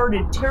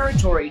uncharted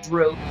territory,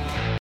 Drew.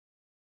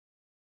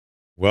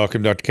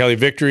 Welcome, Dr. Kelly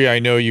Victory. I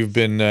know you've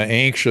been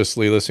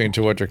anxiously listening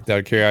to what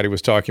Dr. Kheriaty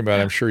was talking about.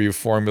 I'm sure you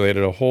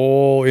formulated a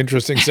whole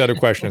interesting set of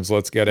questions.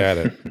 Let's get at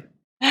it.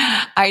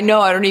 I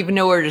know. I don't even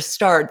know where to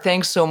start.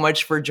 Thanks so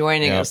much for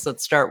joining us.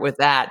 Let's start with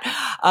that.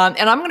 And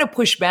I'm going to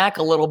push back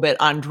a little bit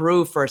on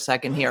Drew for a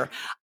second here.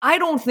 I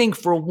don't think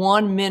for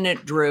 1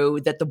 minute, Drew,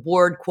 that the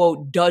board,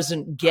 quote,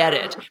 doesn't get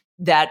it.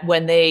 That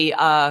when they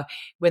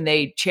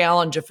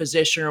challenge a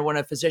physician or when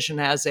a physician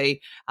has a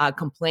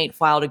complaint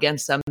filed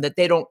against them, that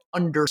they don't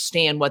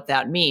understand what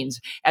that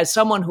means. As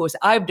someone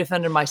I've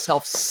defended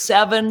myself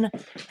 7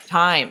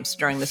 times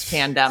during this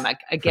pandemic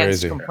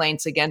against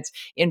complaints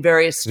in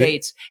various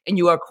states, and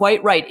you are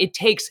quite right. It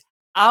takes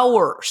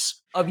hours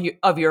of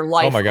your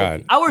life. Oh my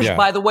God! Hours,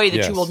 by the way,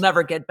 that you will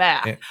never get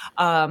back.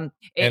 And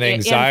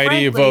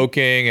anxiety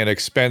evoking and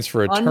expense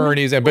for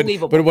attorneys.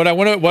 But what I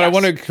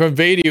want to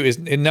convey to you is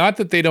not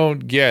that they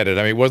don't get it.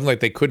 I mean, it wasn't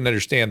like they couldn't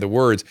understand the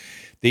words.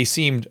 They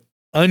seemed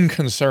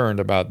unconcerned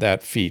about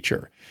that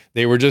feature.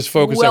 They were just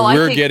focused on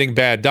we're getting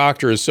bad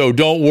doctors, so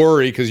don't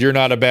worry because you're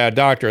not a bad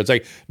doctor. It's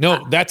like,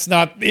 no, that's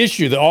not the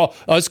issue. All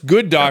us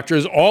good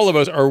doctors, all of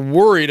us are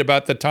worried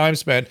about the time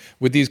spent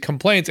with these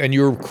complaints, and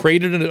you've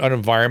created an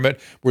environment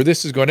where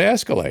this is going to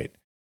escalate.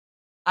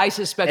 I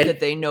suspect that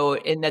they know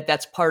and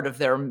that's part of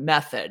their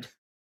method.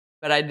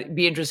 But I'd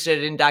be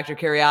interested in Dr.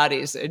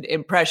 Kheriaty's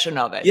impression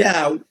of it.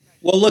 Yeah.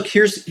 Well, look,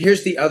 here's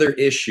the other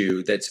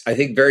issue that's, I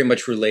think, very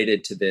much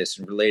related to this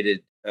and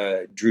related,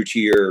 Drew, to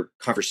your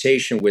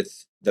conversation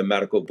with the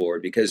medical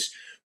board, because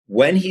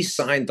when he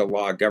signed the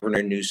law,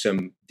 Governor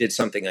Newsom did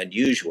something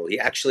unusual. He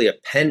actually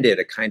appended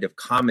a kind of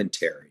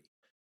commentary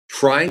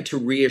trying to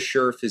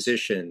reassure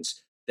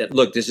physicians that,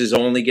 look, this is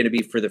only going to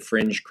be for the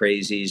fringe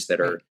crazies that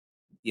are,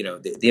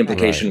 the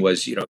implication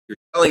was, you're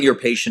telling your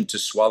patient to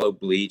swallow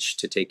bleach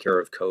to take care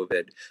of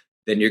COVID,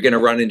 then you're going to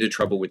run into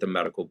trouble with the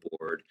medical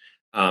board.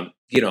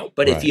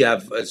 But if you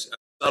have a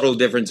subtle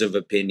difference of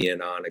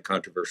opinion on a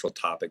controversial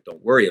topic,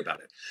 don't worry about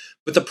it.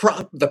 But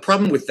the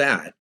problem with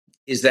that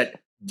is that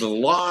the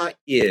law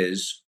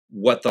is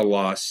what the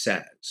law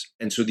says.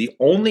 And so the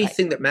only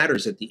thing that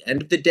matters at the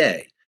end of the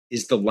day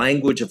is the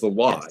language of the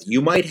law.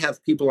 You might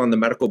have people on the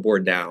medical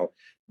board now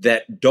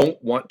that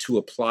don't want to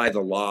apply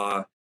the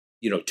law,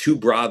 too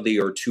broadly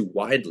or too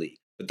widely.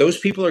 But those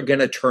people are going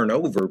to turn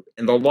over,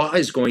 and the law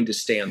is going to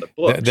stay on the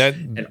books.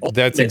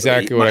 That's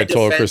exactly what I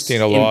told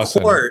Christina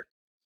Lawson,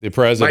 the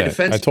president.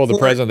 I told the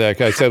president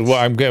that. I said, well,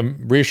 I'm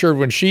reassured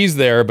when she's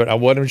there, but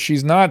what if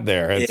she's not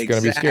there? It's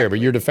going to be scary. But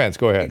your defense,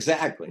 go ahead.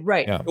 Exactly.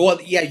 Right. Yeah. Well,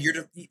 yeah,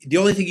 the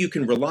only thing you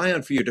can rely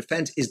on for your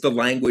defense is the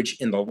language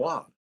in the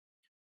law.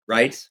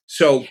 Right.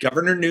 So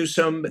Governor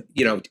Newsom,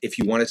 if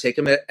you want to take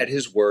him at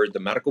his word, the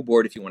medical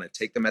board, if you want to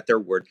take them at their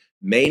word,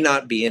 may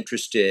not be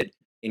interested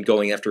in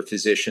going after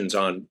physicians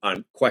on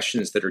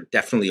questions that are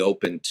definitely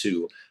open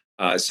to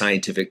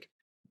scientific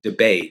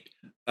debate.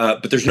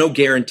 But there's no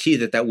guarantee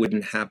that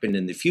wouldn't happen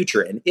in the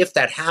future. And if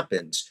that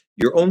happens,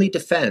 your only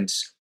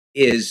defense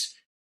is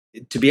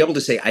to be able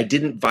to say, I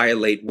didn't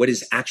violate what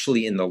is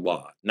actually in the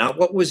law, not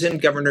what was in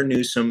Governor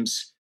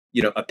Newsom's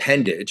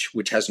appendage,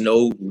 which has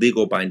no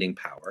legal binding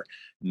power,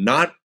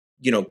 not,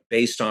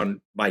 based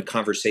on my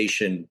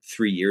conversation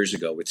 3 years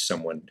ago with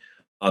someone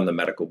on the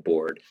medical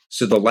board.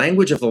 So the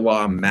language of the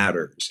law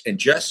matters. And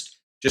just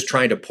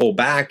trying to pull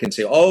back and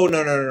say, oh,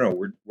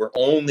 no, we're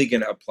only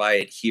going to apply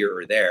it here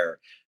or there.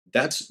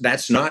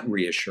 That's not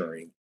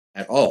reassuring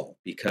at all,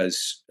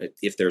 because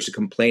if there's a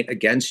complaint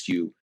against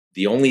you,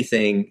 the only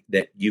thing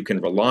that you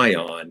can rely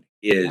on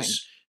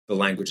is the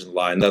language of the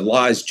law. And the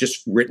law is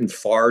just written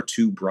far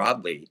too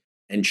broadly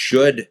and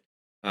should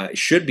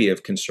be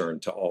of concern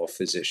to all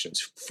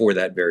physicians for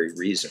that very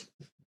reason.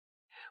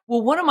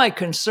 Well, one of my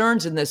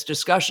concerns in this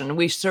discussion,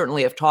 we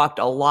certainly have talked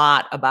a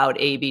lot about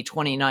AB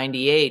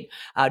 2098.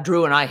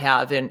 Drew and I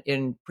have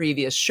in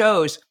previous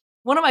shows.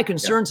 One of my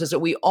concerns is that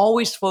we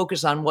always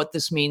focus on what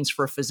this means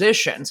for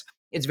physicians.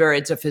 It's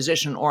a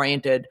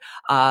physician-oriented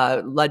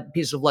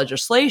piece of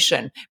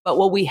legislation. But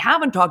what we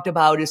haven't talked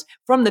about is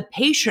from the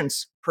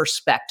patient's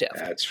perspective.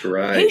 That's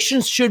right.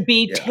 Patients should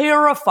be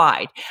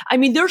terrified. I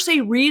mean, there's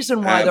a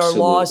reason why there are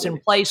laws in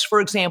place,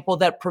 for example,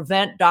 that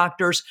prevent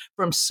doctors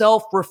from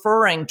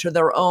self-referring to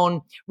their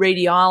own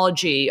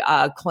radiology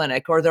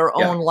clinic or their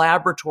own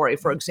laboratory,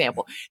 for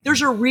example.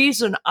 There's a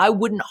reason I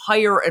wouldn't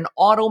hire an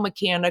auto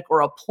mechanic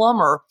or a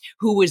plumber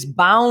who is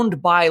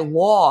bound by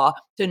law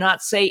to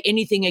not say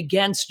anything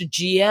against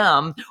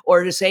GM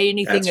or to say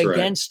anything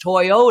against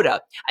Toyota.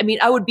 I mean,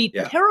 I would be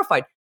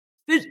terrified.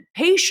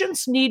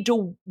 Patients need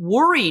to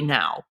worry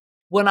now.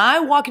 When I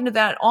walk into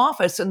that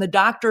office and the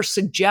doctor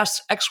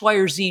suggests X, Y,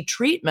 or Z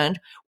treatment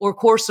or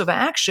course of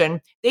action,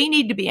 they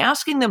need to be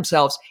asking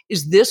themselves,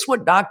 is this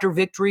what Dr.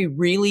 Victory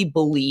really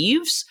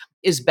believes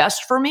is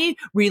best for me,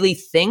 really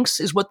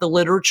thinks is what the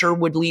literature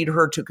would lead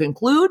her to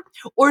conclude?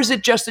 Or is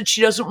it just that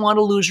she doesn't want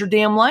to lose her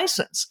damn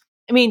license?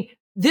 I mean,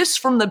 this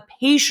from the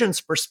patient's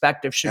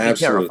perspective should be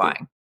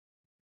terrifying.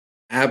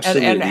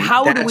 Absolutely. And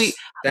how do we...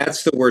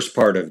 That's the worst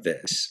part of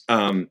this.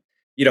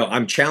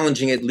 I'm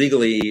challenging it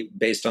legally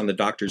based on the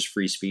doctor's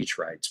free speech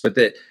rights, but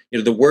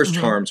the worst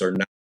harms are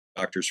not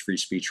doctor's free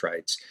speech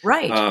rights.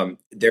 Right.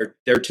 They're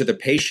to the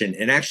patient.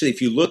 And actually,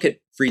 if you look at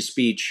free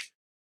speech,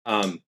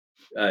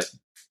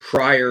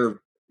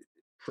 prior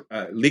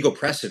legal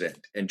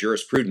precedent and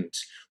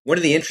jurisprudence, one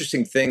of the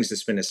interesting things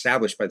that's been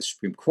established by the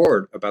Supreme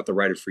Court about the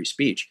right of free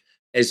speech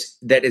is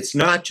that it's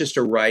not just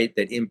a right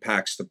that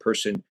impacts the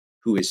person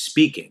who is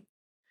speaking,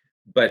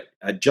 but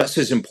just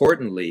as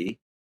importantly,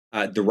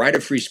 the right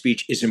of free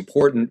speech is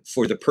important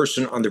for the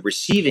person on the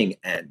receiving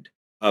end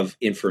of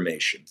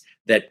information,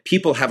 that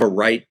people have a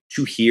right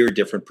to hear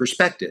different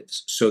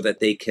perspectives so that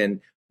they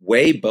can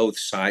weigh both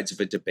sides of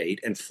a debate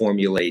and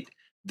formulate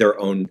their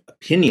own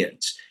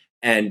opinions.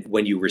 And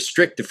when you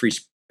restrict the free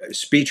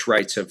speech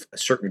rights of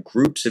certain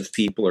groups of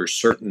people or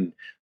certain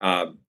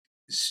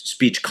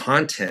speech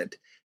content,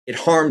 it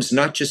harms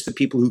not just the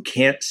people who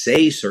can't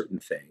say certain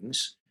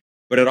things,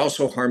 but it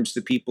also harms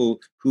the people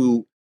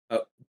who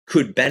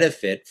could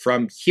benefit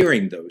from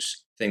hearing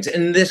those things.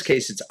 And in this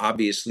case, it's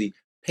obviously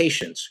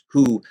patients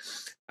who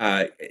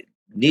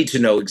need to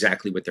know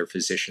exactly what their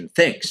physician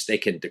thinks. They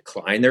can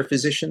decline their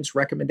physician's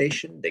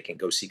recommendation. They can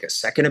go seek a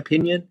second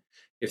opinion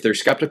if they're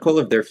skeptical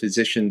of their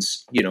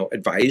physician's,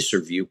 advice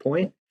or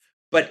viewpoint.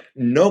 But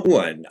no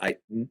one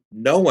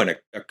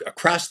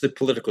across the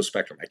political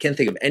spectrum, I can't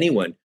think of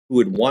anyone who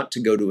would want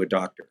to go to a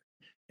doctor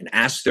and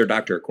ask their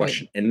doctor a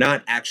question and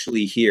not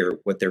actually hear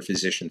what their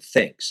physician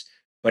thinks,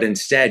 but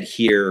instead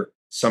hear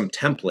some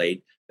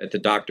template that the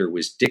doctor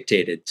was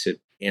dictated to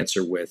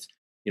answer with,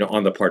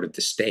 on the part of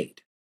the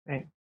state.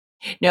 Right.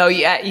 No,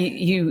 yeah,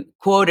 you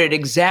quoted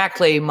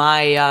exactly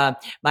my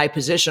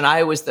position.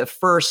 I was the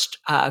first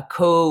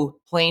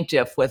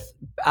co-plaintiff with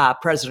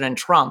President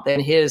Trump in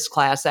his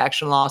class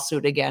action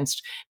lawsuit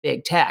against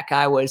big tech.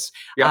 I was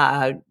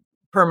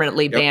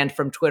permanently banned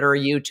from Twitter,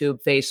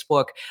 YouTube,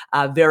 Facebook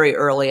very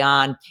early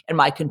on. And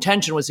my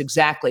contention was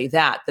exactly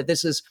that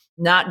this is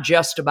not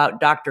just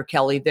about Dr.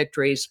 Kelly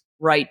Victory's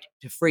right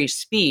to free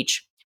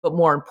speech, but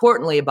more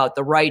importantly about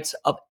the rights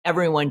of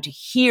everyone to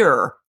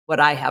hear what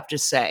I have to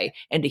say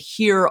and to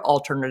hear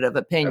alternative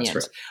opinions.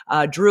 That's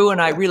right. Drew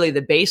and I, really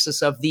the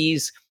basis of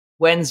these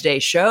Wednesday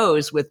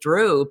shows with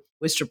Drew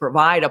was to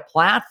provide a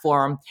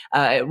platform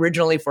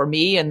originally for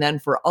me and then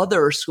for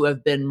others who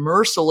have been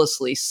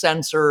mercilessly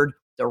censored,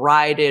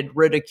 derided,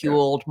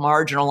 ridiculed,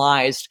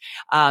 marginalized,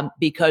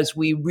 because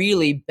we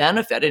really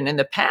benefit. And in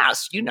the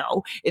past,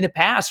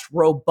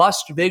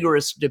 robust,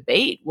 vigorous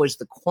debate was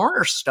the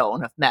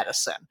cornerstone of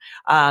medicine.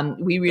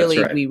 We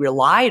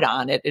relied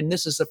on it. And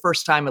this is the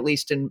first time, at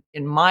least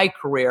in my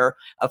career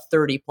of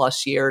 30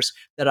 plus years,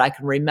 that I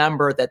can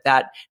remember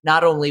that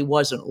not only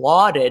wasn't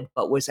lauded,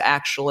 but was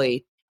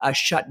actually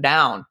shut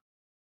down.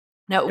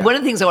 Now, one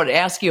of the things I want to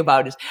ask you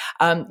about is,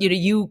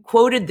 you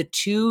quoted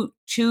the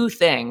two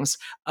things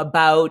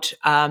about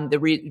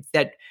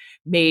that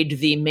made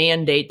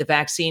the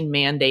vaccine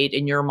mandate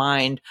in your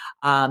mind,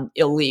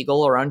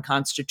 illegal or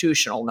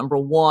unconstitutional. Number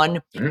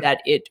one,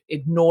 that it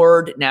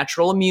ignored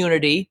natural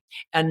immunity,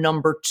 and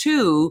number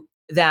two,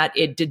 that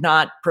it did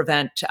not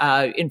prevent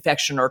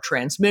infection or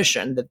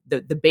transmission,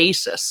 the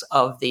basis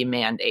of the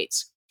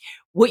mandates.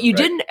 What you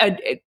didn't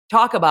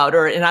talk about,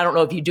 and I don't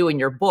know if you do in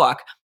your book,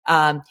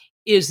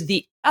 is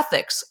the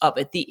ethics of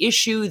it, the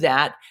issue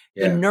that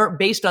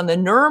based on the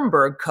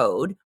Nuremberg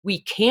Code,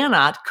 we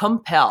cannot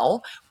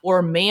compel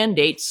or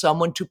mandate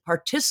someone to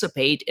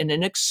participate in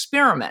an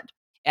experiment.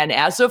 And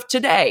as of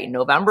today,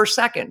 November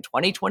 2nd,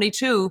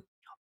 2022,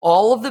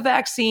 all of the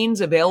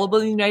vaccines available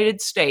in the United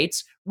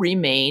States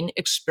remain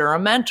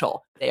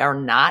experimental. They are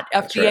not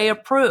FDA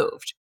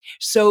approved.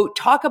 So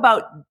talk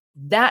about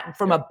that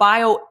from a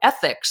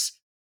bioethics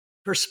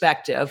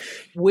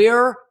perspective.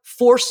 We're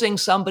forcing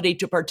somebody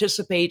to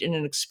participate in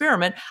an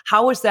experiment.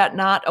 How is that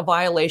not a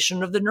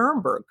violation of the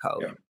Nuremberg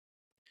Code?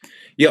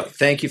 Yeah,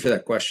 thank you for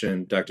that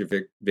question, Dr.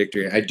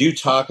 Victory. I do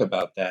talk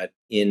about that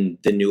in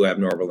The New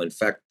Abnormal. In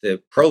fact,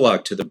 the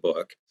prologue to the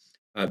book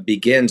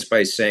begins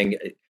by saying,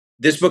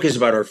 this book is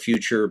about our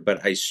future,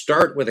 but I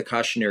start with a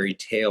cautionary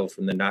tale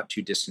from the not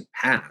too distant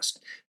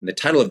past. And the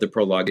title of the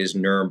prologue is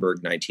Nuremberg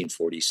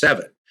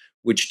 1947.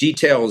 Which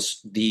details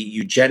the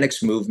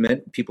eugenics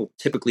movement. People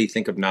typically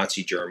think of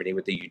Nazi Germany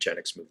with the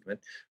eugenics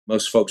movement.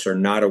 Most folks are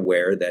not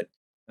aware that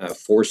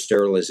forced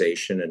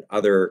sterilization and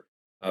other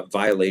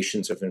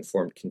violations of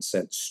informed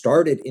consent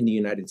started in the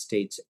United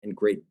States and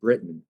Great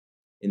Britain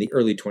in the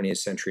early 20th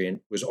century and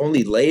was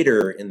only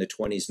later in the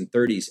 20s and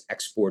 30s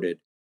exported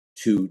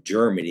to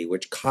Germany,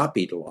 which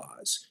copied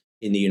laws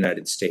in the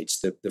United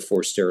States, the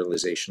forced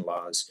sterilization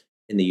laws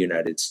in the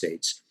United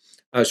States.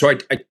 So I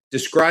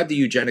described the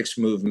eugenics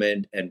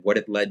movement and what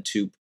it led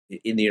to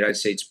in the United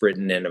States,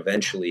 Britain, and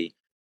eventually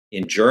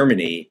in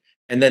Germany.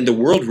 And then the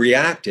world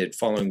reacted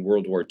following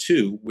World War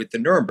II with the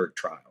Nuremberg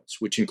trials,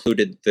 which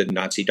included the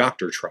Nazi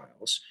doctor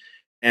trials.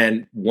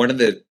 And one of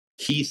the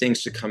key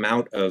things to come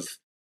out of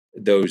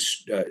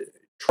those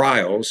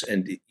trials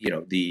and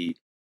the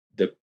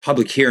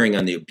public hearing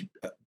on the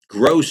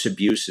gross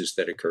abuses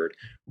that occurred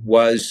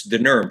was the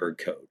Nuremberg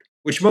Code,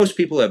 which most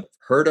people have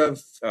heard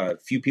of,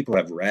 few people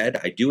have read.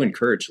 I do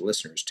encourage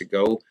listeners to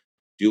go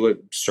do a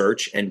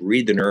search and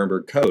read the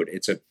Nuremberg Code.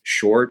 It's a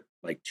short,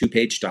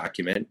 2-page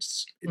document.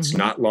 It's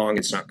not long,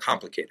 it's not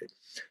complicated.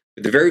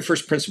 But the very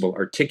first principle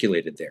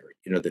articulated there,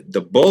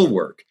 the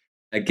bulwark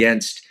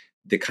against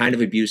the kind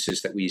of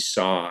abuses that we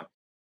saw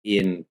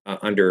in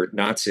under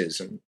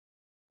Nazism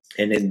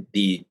and in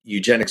the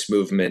eugenics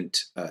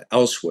movement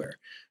elsewhere.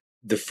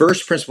 The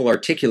first principle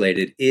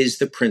articulated is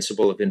the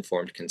principle of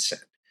informed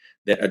consent.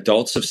 That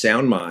adults of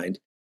sound mind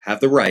have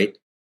the right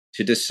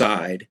to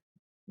decide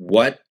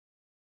what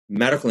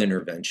medical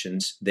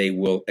interventions they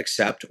will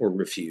accept or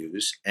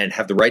refuse, and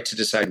have the right to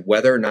decide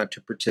whether or not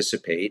to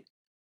participate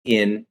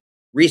in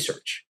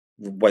research,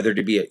 whether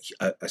to be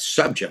a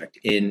subject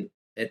in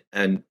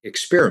an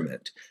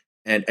experiment.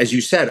 And as you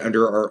said,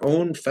 under our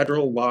own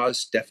federal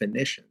law's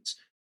definitions,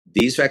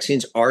 these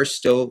vaccines are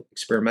still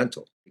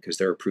experimental because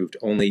they're approved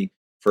only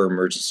for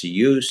emergency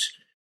use.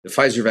 The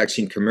Pfizer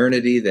vaccine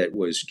community that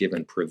was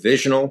given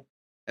provisional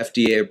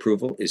FDA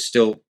approval is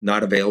still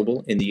not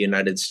available in the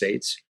United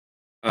States.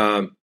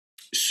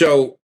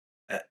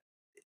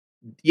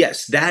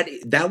 Yes,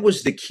 that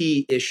was the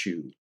key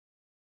issue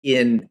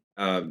in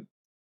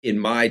in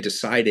my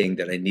deciding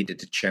that I needed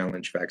to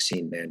challenge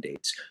vaccine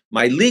mandates.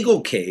 My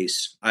legal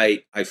case,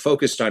 I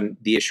focused on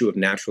the issue of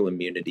natural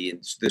immunity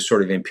and this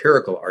sort of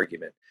empirical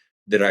argument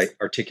that I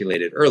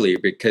articulated earlier,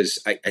 because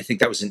I think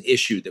that was an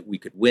issue that we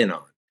could win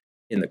on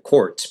in the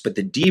courts. But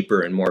the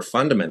deeper and more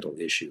fundamental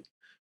issue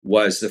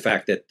was the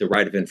fact that the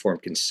right of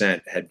informed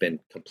consent had been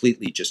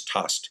completely just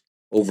tossed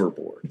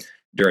overboard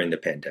during the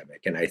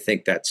pandemic. And I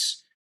think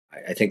that's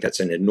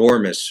an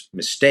enormous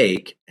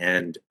mistake.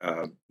 And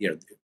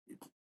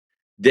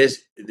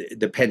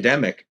the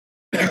pandemic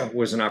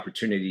was an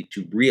opportunity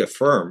to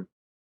reaffirm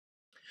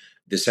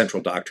the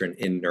central doctrine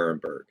in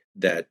Nuremberg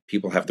that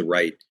people have the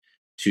right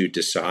to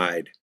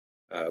decide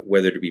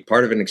whether to be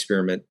part of an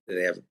experiment.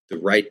 They have the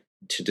right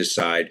to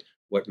decide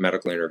what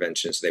medical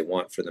interventions they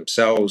want for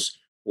themselves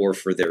or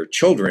for their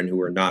children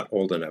who are not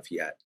old enough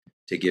yet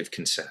to give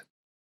consent.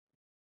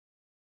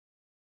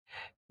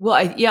 Well,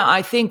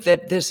 I think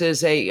that this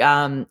is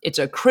it's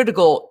a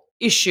critical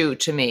issue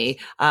to me.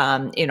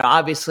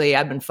 Obviously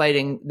I've been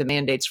fighting the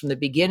mandates from the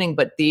beginning,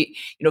 but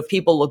if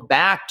people look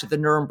back to the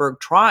Nuremberg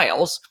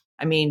trials,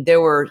 I mean,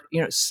 there were,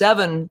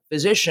 7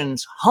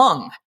 physicians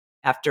hung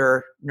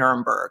after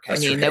Nuremberg.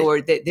 That's I mean, right. there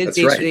were,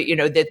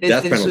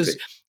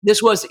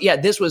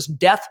 this was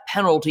death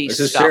penalty This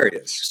stuff. is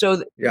serious.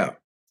 So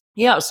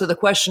so the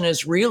question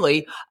is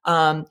really,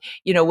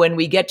 when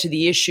we get to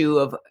the issue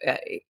of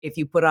if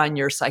you put on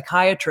your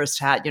psychiatrist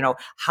hat,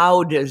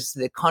 how does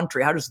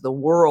the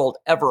world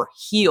ever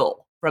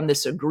heal from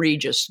this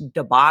egregious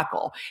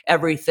debacle?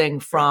 Everything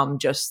from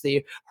just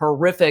the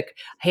horrific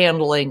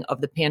handling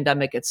of the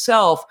pandemic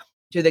itself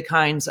to the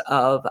kinds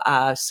of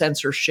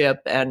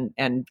censorship and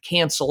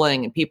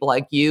canceling, and people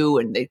like you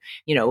and the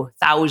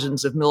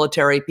thousands of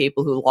military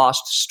people who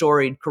lost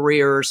storied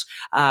careers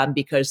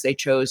because they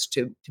chose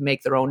to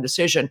make their own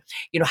decision.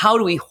 How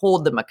do we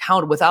hold them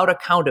accountable? Without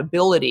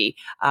accountability,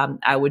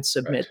 I would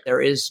submit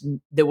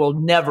there will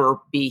never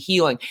be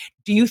healing.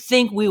 Do you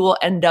think we will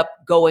end up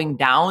going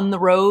down the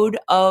road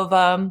of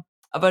a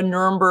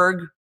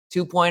Nuremberg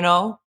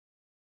 2.0?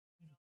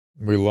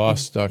 We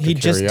lost Dr. He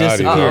just Kheriaty.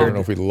 disappeared. I don't know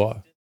if we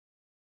lost.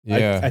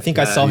 Yeah, I think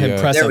I saw him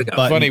press a button.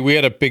 Funny, we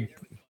had a big.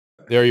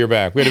 There, you're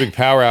back. We had a big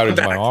power outage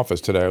in my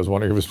office today. I was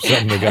wondering if it was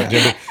something that got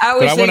dimmed. I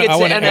always think it's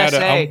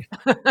the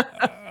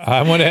NSA.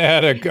 I want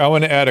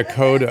to add a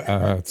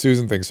code.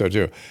 Susan thinks so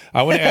too.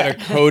 I want to add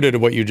a code to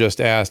what you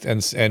just asked,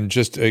 and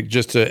just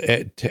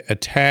to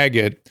tag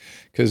it,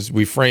 because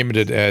we framed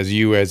it as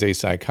you as a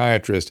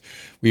psychiatrist.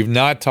 We've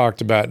not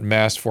talked about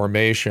mass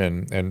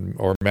formation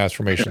or mass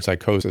formation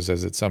psychosis,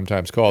 as it's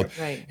sometimes called,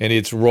 right, and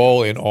its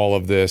role in all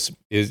of this.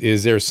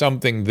 Is there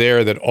something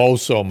there that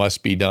also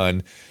must be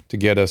done to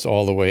get us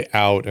all the way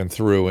out and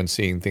through and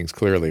seeing things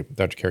clearly,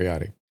 Dr.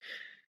 Kheriaty?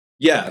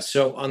 Yeah,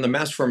 so on the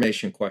mass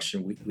formation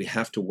question, we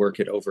have to work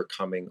at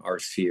overcoming our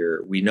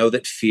fear. We know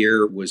that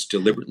fear was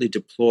deliberately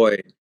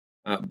deployed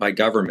by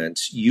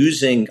governments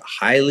using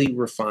highly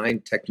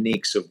refined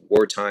techniques of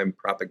wartime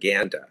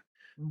propaganda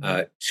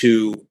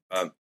to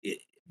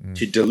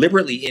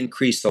deliberately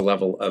increase the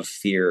level of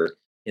fear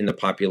in the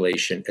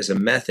population as a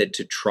method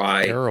to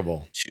try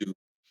to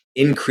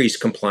increase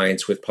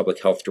compliance with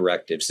public health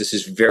directives. This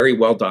is very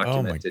well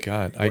documented. Oh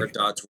my God! Laura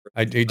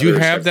Dodsworth, do you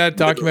have that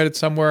documented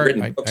somewhere?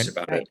 Written books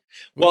about it.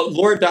 Well,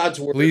 Laura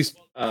Dodsworth, please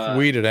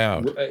tweet it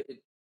out.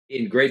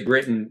 In Great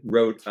Britain,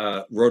 wrote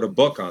a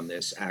book on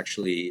this.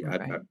 Actually,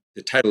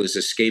 the title is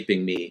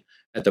escaping me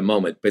at the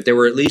moment, but there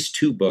were at least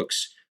 2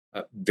 books,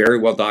 very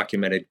well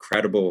documented,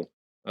 credible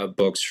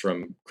books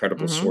from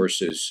credible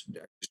sources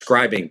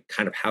describing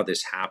kind of how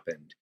this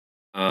happened.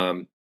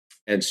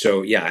 And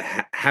so,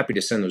 happy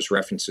to send those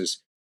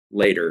references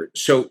later.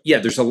 So,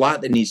 there's a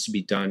lot that needs to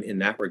be done in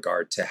that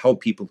regard to help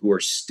people who are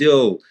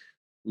still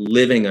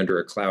living under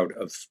a cloud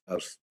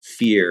of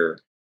fear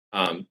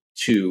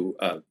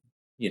to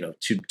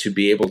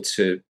be able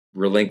to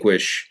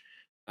relinquish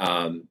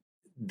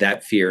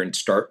that fear and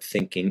start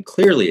thinking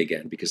clearly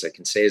again. Because I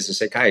can say as a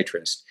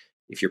psychiatrist,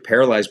 if you're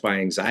paralyzed by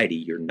anxiety,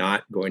 you're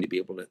not going to be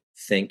able to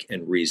think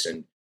and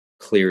reason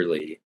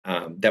clearly.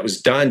 That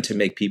was done to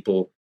make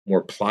people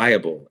more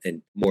pliable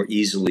and more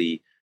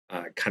easily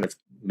kind of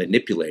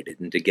manipulated,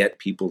 and to get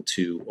people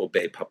to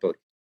obey public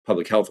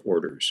health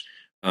orders.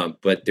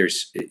 But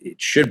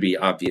it should be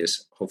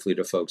obvious, hopefully,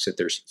 to folks that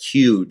there's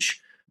huge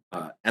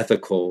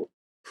ethical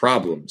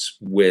problems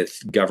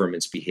with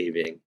governments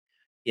behaving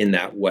in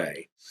that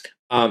way.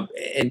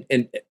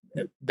 And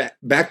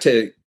back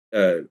to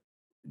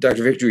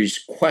Dr. Victory's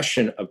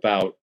question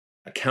about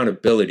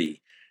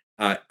accountability.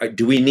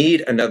 Do we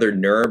need another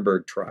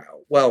Nuremberg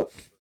trial? Well,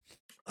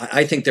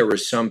 I think there were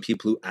some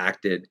people who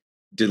acted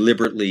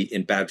deliberately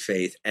in bad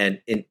faith,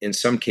 and in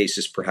some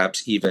cases,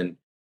 perhaps even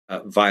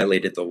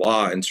violated the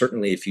law. And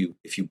certainly, if you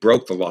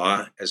broke the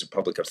law as a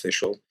public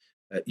official,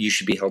 you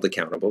should be held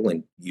accountable,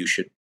 and you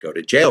should go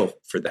to jail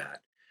for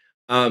that.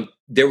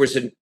 There was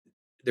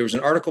an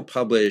article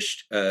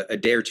published a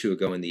day or 2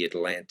 ago in The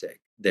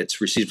Atlantic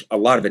that's received a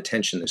lot of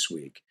attention this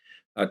week,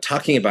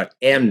 talking about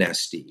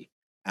amnesty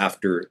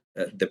after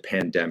the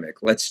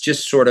pandemic. Let's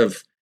just sort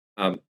of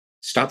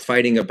stop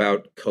fighting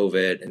about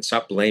COVID and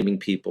stop blaming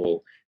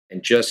people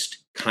and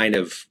just kind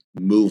of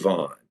move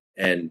on.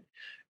 And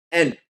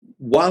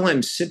while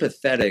I'm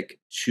sympathetic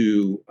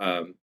to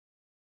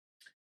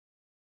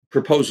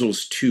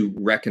proposals to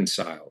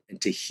reconcile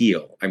and to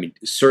heal, I mean,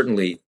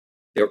 certainly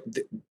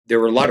there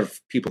are a lot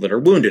of people that are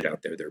wounded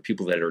out there. There are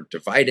people that are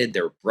divided.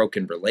 There are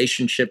broken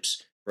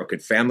relationships, broken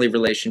family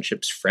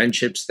relationships,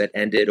 friendships that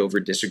ended over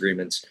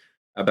disagreements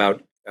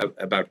about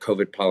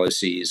COVID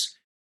policies.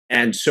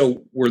 And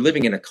so we're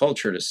living in a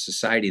culture and a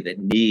society that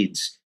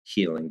needs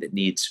healing, that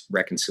needs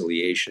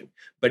reconciliation.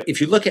 But if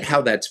you look at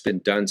how that's been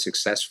done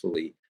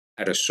successfully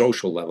at a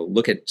social level,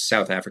 look at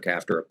South Africa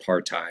after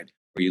apartheid,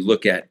 or you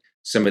look at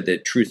some of the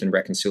Truth and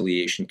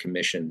Reconciliation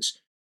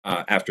Commissions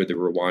after the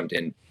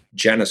Rwandan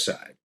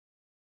genocide.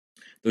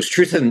 Those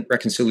Truth and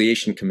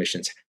Reconciliation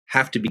Commissions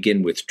have to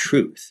begin with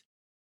truth.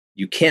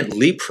 You can't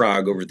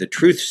leapfrog over the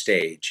truth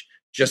stage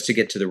just to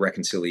get to the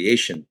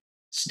reconciliation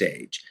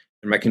stage.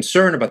 And my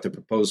concern about the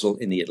proposal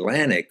in the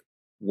Atlantic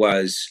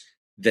was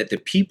that the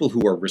people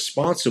who are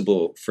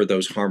responsible for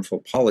those harmful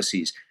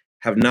policies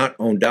have not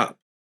owned up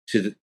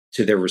to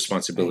their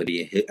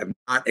responsibility, have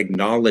not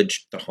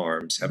acknowledged the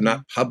harms, have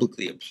not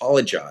publicly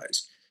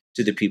apologized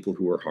to the people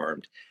who were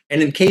harmed.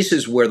 And in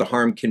cases where the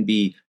harm can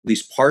be at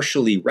least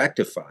partially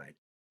rectified,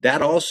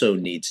 that also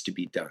needs to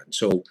be done.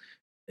 So,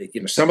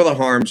 some of the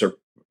harms are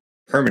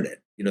permanent.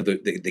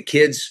 The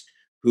kids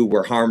who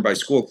were harmed by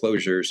school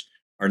closures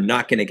are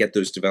not going to get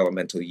those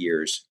developmental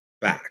years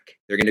back.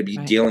 They're going to be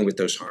dealing with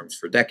those harms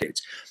for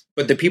decades.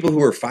 But the people who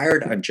were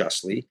fired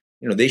unjustly,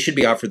 they should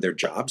be offered their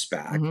jobs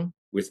back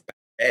with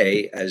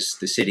pay, as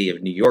the city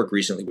of New York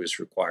recently was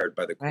required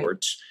by the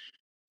courts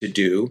to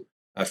do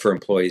for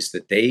employees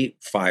that they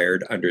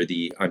fired under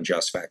the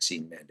unjust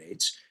vaccine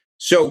mandates.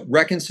 So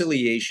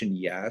reconciliation,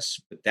 yes,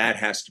 but that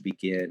has to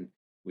begin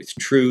with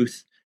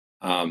truth,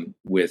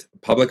 with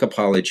public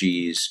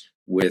apologies,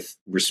 with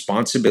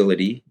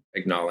responsibility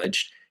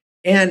acknowledged,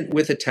 and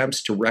with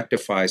attempts to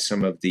rectify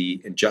some of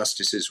the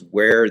injustices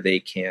where they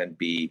can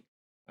be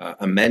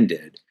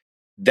amended.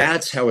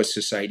 That's how a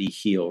society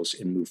heals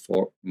and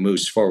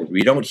moves forward.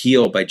 We don't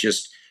heal by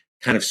just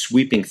kind of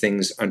sweeping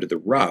things under the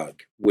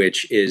rug,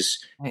 which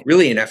is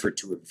really an effort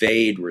to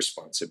evade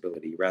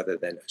responsibility rather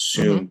than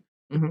assume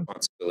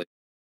responsibility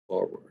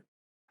forward.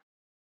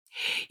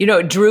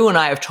 Drew and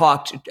I have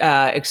talked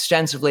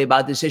extensively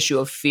about this issue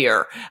of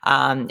fear,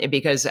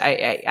 because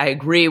I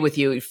agree with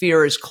you.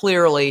 Fear is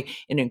clearly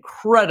an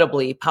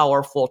incredibly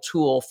powerful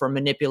tool for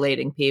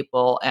manipulating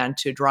people and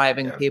to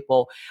driving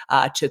people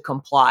to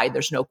comply.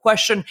 There's no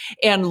question.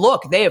 And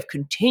look, they have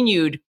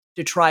continued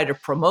to try to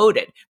promote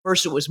it.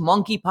 First, it was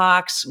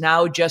monkeypox.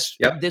 Now, just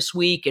this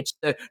week, it's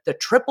the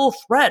triple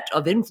threat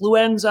of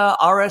influenza,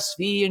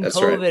 RSV, and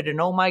COVID. And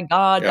oh my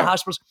God, the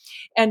hospitals.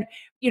 And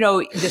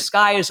the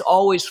sky is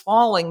always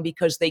falling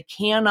because they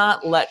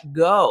cannot let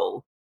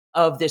go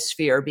of this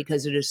fear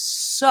because it is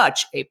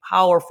such a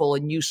powerful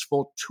and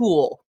useful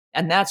tool.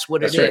 And that's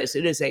what it is.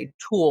 It is a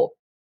tool.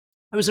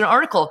 There was an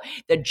article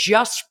that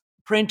just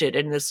printed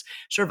in this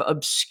sort of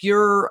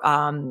obscure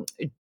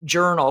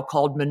journal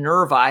called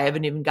Minerva. I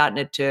haven't even gotten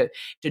it to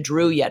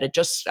Drew yet. It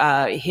just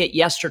hit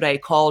yesterday,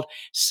 called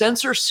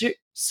Censorship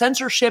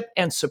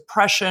and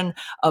Suppression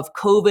of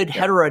COVID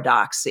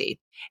Heterodoxy.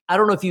 I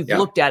don't know if you've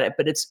looked at it,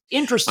 but it's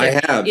interesting.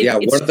 I have.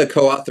 One of the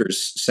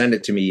co-authors sent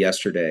it to me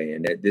yesterday,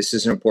 and this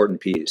is an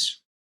important piece.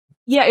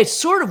 Yeah, it's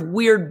sort of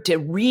weird to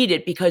read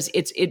it because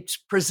it's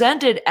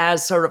presented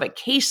as sort of a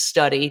case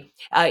study.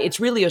 It's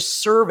really a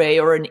survey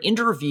or an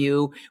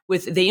interview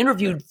they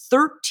interviewed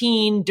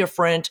 13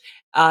 different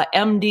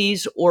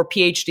MDs or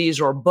PhDs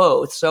or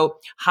both. So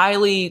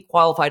highly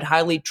qualified,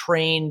 highly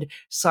trained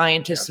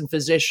scientists and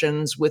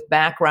physicians with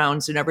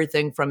backgrounds in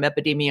everything from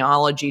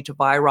epidemiology to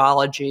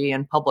virology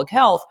and public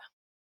health.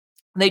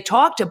 They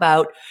talked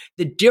about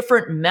the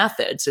different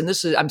methods, and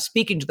I'm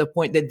speaking to the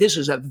point that this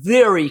is a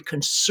very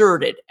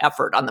concerted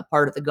effort on the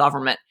part of the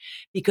government,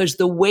 because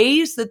the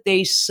ways that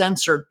they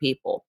censored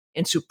people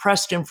and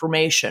suppressed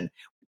information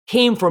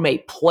came from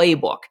a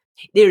playbook.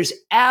 There's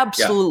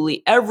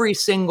absolutely every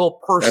single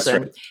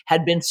person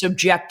had been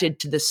subjected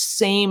to the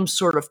same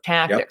sort of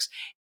tactics.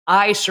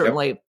 I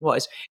certainly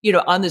was,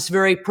 on this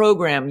very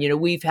program,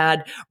 we've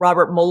had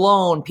Robert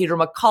Malone, Peter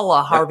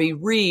McCullough, Harvey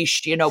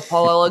Reich,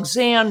 Paul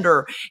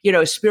Alexander,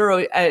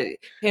 Spiro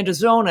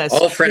Pantazonis,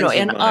 all friends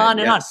and of mine, on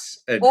and on.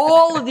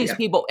 All of these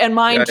people, and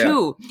mine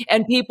too,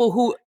 and people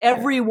who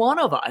every one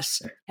of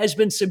us has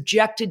been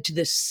subjected to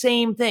the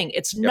same thing.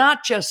 It's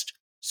not just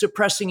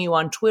suppressing you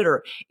on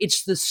Twitter.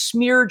 It's the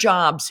smear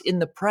jobs in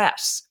the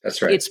press.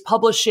 That's right. It's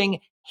publishing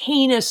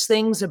heinous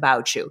things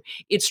about you.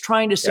 It's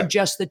trying to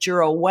suggest that you're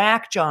a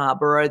whack job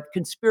or a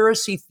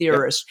conspiracy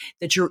theorist,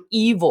 that you're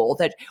evil,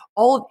 that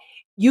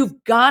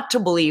you've got to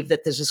believe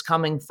that this is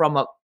coming from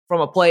a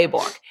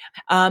playbook.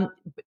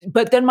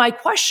 But then my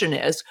question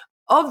is,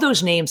 of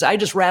those names, I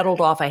just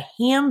rattled off a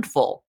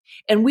handful,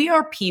 and we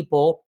are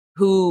people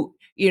who,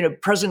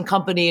 present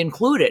company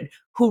included,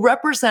 who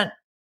represent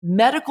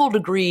medical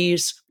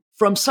degrees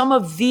from some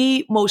of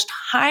the most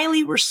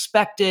highly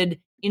respected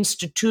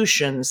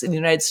institutions in the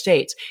United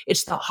States.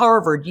 It's the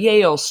Harvard,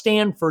 Yale,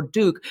 Stanford,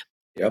 Duke.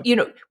 Yep.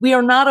 We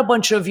are not a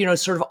bunch of,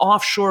 sort of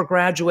offshore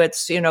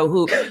graduates,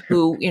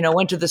 who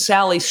went to the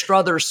Sally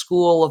Struthers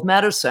School of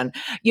Medicine.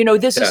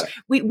 This is,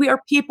 we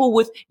are people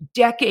with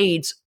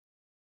decades.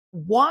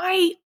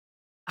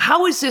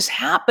 How has this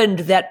happened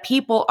that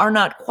people are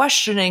not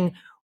questioning,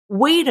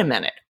 wait a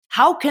minute,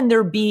 how can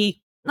there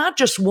be not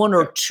just one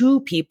or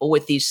two people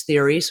with these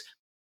theories,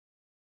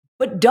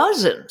 but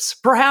dozens,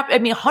 perhaps,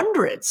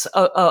 hundreds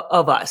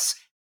of us?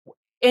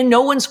 And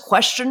no one's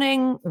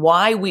questioning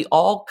why we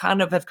all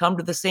kind of have come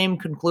to the same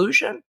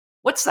conclusion?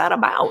 What's that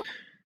about?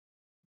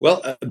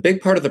 Well, a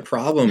big part of the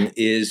problem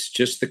is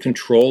just the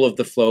control of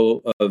the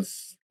flow of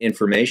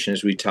information,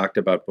 as we talked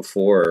about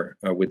before,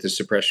 with the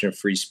suppression of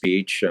free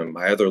speech.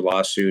 My other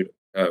lawsuit,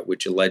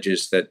 which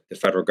alleges that the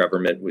federal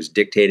government was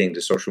dictating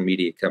to social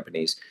media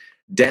companies,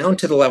 down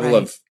to the level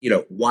of,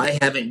 why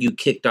haven't you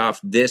kicked off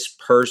this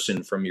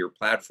person from your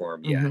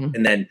platform yet? Mm-hmm.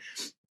 And then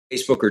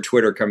Facebook or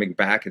Twitter coming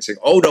back and saying,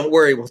 "Oh, don't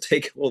worry, we'll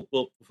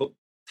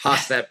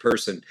toss that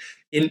person,"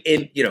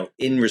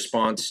 in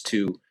response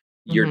to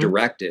your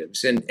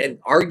directives. And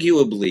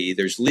arguably,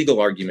 there's legal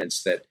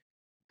arguments that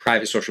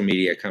private social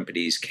media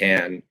companies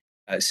can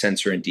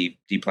censor and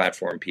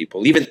deplatform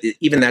people.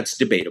 Even that's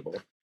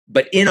debatable.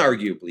 But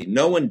inarguably,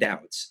 no one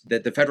doubts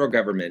that the federal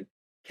government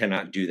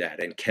cannot do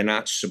that and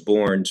cannot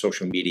suborn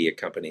social media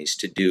companies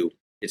to do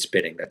its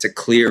bidding. That's a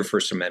clear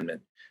First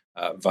Amendment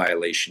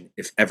violation,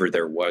 if ever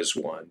there was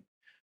one.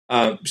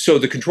 So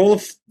the control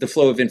of the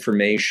flow of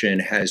information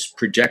has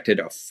projected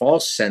a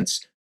false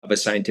sense of a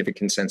scientific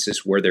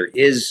consensus where there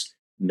is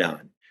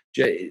none.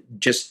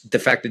 Just the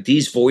fact that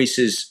these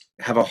voices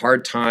have a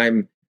hard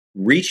time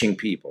reaching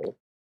people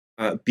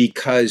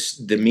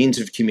because the means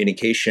of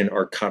communication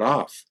are cut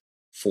off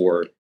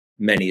for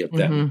many of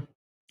them.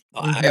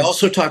 I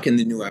also talk in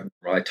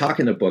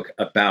the book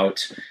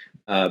about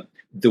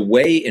the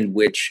way in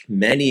which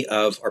many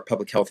of our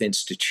public health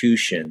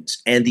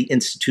institutions and the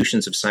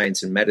institutions of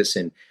science and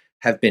medicine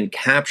have been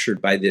captured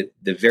by the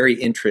very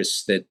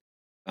interests that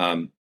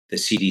the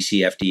CDC,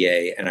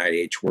 FDA,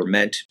 NIH were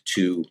meant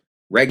to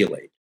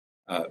regulate.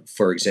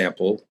 For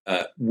example,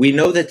 we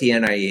know that the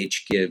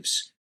NIH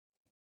gives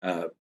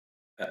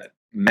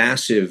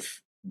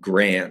massive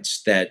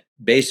grants that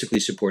basically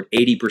support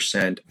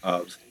 80%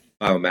 of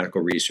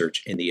biomedical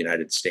research in the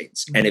United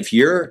States. And if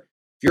you're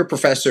a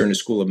professor in a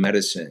school of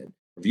medicine,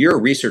 if you're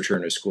a researcher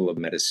in a school of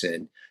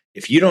medicine,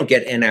 if you don't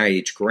get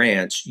NIH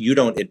grants, you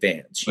don't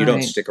advance, you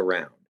don't stick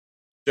around.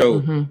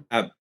 So,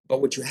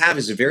 but what you have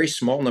is a very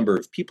small number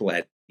of people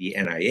at the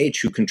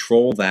NIH who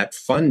control that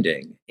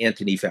funding.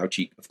 Anthony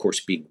Fauci, of course,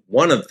 being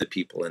one of the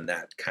people in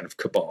that kind of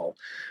cabal.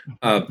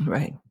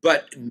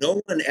 But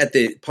no one at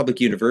the public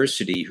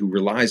university who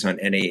relies on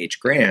NIH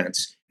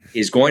grants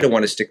is going to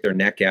want to stick their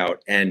neck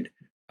out and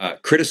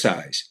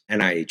criticize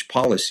NIH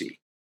policy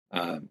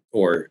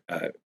or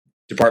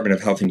Department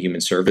of Health and Human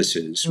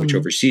Services, which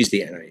oversees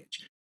the NIH,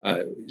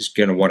 is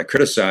going to want to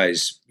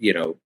criticize,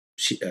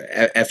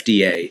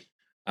 FDA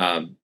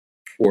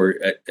or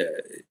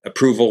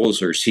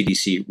approvals or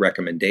CDC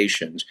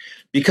recommendations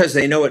because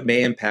they know it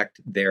may impact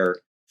their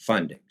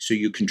funding. So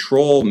you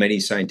control many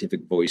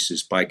scientific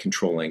voices by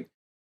controlling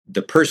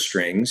the purse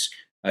strings.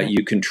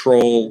 You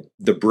control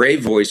the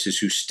brave voices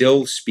who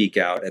still speak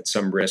out at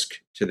some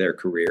risk to their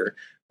career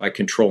by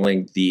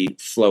controlling the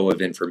flow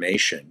of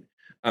information.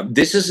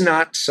 This is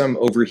not some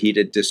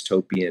overheated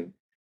dystopian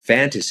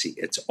fantasy.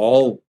 It's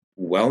all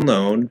well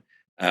known,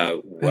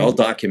 well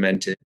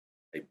documented.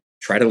 I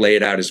try to lay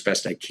it out as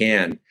best I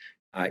can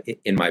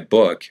in my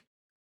book.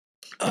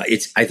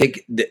 I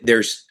think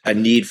there's a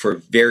need for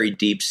very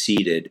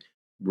deep-seated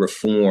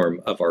reform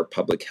of our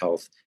public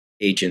health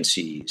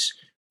agencies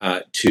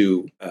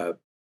to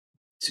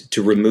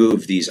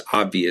remove these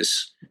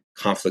obvious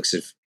conflicts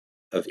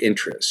of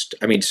interest.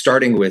 I mean,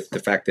 starting with the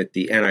fact that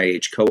the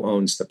NIH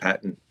co-owns the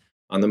patent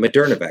on the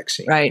Moderna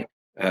vaccine. Right.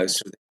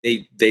 So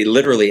they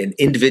literally, and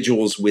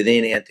individuals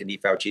within Anthony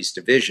Fauci's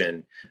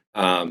division,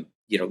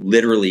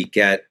 literally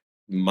get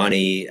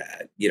money,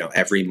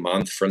 every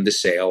month from the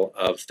sale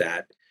of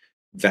that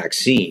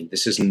vaccine.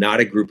 This is not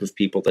a group of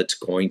people that's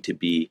going to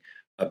be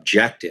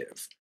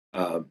objective.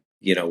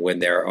 When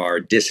there are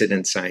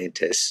dissident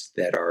scientists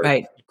that are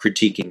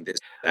critiquing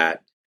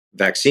that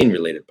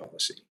vaccine-related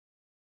policy.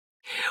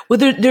 Well,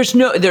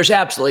 there's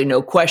absolutely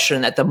no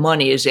question that the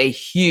money is a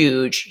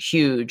huge,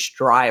 huge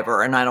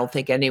driver, and I don't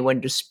think anyone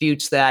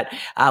disputes that.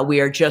 We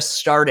are just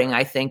starting,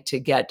 I think, to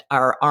get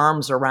our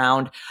arms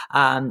around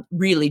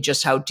really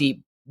just how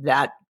deep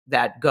that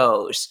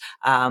goes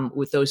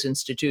with those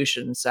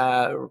institutions.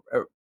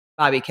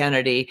 Bobby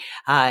Kennedy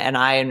and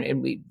I,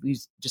 and we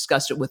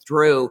discussed it with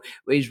Drew.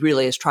 He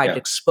really has tried to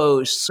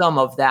expose some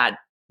of that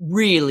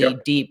really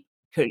deep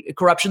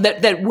corruption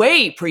that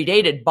way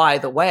predated, by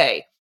the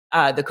way,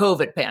 the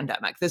COVID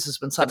pandemic. This has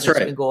been something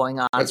that's been going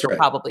on for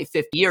probably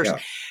 50 years. Yeah.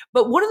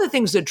 But one of the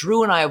things that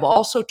Drew and I have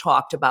also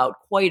talked about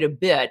quite a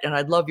bit, and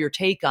I'd love your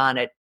take on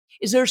it,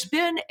 is there's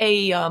been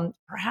a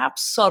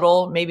perhaps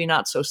subtle, maybe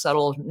not so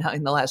subtle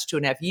in the last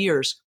 2.5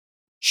 years,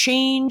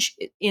 change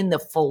in the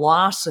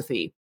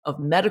philosophy of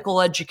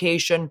medical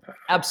education,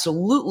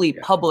 absolutely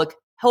public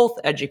health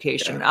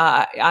education.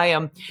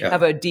 I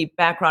have a deep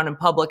background in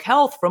public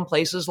health from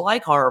places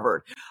like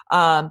Harvard.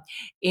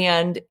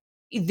 And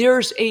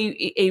there's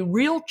a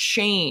real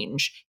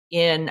change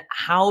in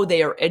how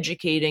they are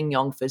educating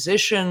young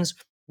physicians,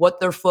 what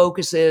their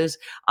focus is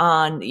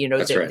on,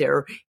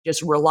 their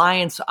just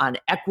reliance on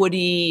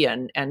equity.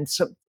 And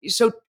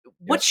so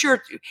what's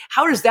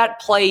how does that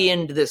play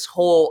into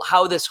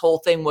how this whole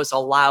thing was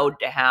allowed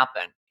to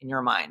happen in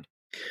your mind?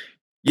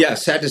 Yeah,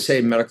 sad to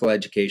say, medical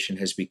education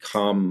has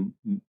become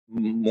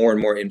more and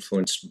more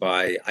influenced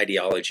by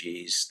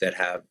ideologies that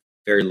have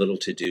very little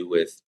to do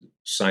with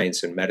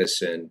science and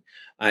medicine.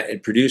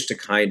 It produced a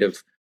kind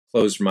of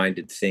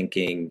closed-minded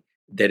thinking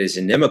that is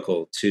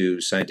inimical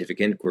to scientific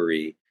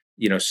inquiry.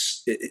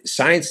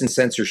 Science and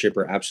censorship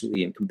are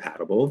absolutely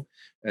incompatible.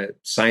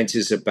 Science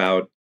is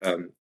about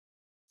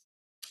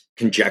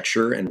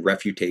conjecture and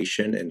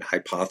refutation and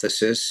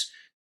hypothesis,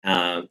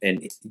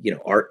 and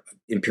our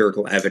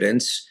empirical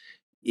evidence.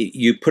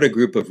 You put a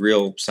group of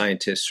real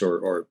scientists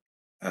or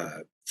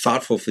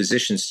thoughtful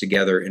physicians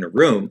together in a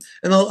room,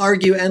 and they'll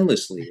argue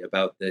endlessly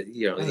about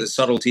the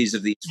subtleties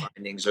of these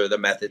findings or the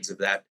methods of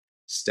that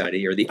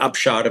study or the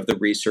upshot of the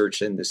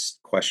research in this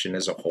question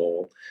as a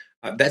whole.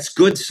 That's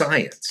good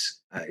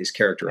science, is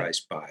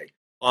characterized by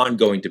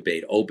ongoing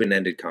debate,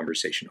 open-ended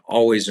conversation,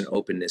 always an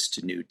openness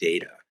to new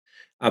data.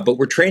 But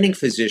we're training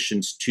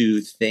physicians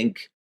to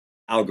think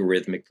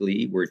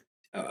algorithmically.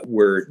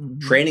 We're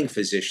training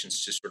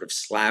physicians to sort of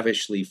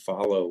slavishly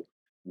follow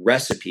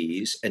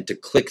recipes and to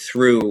click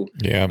through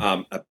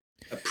a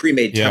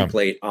pre-made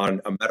template on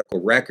a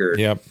medical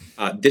record.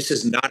 This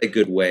is not a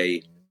good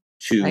way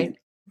to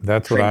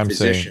That's what I'm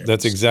saying.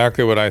 That's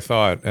exactly what I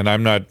thought. And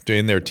I'm not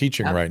in there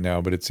teaching right now,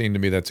 but it seemed to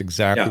me that's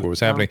exactly what was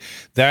happening.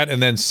 That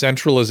and then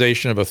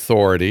centralization of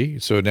authority.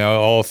 So now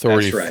all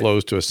authority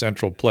flows to a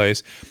central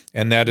place.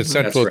 And that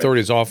central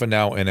authority is often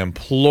now an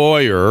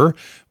employer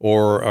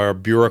or a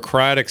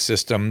bureaucratic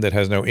system that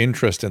has no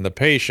interest in the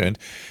patient.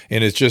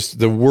 And it's just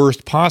the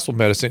worst possible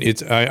medicine.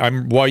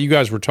 While you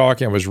guys were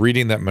talking, I was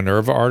reading that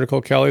Minerva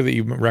article, Kelly, that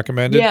you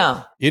recommended.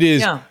 Yeah. It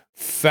is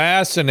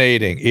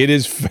fascinating. It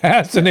is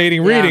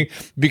fascinating reading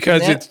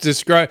because it's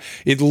described.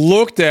 It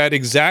looked at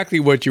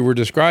exactly what you were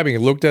describing.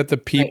 It looked at the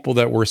people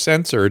that were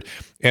censored,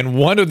 and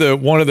one of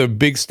the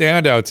big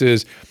standouts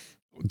is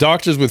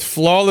doctors with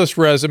flawless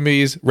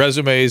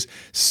resumes,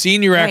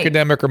 senior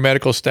academic or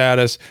medical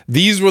status.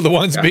 These were the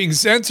ones being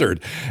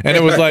censored, and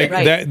it was like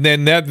that.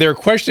 Then they're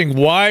questioning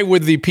why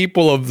would the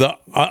people of the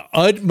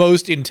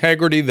utmost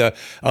integrity,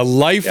 a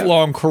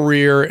lifelong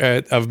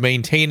career of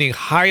maintaining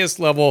highest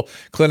level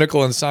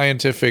clinical and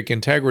scientific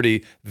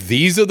integrity,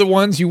 these are the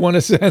ones you want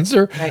to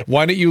censor?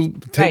 Why don't you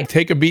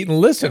take a beat and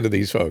listen to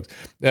these folks?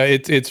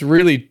 It's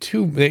really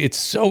it's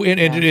so, and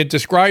it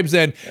describes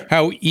then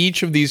how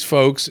each of these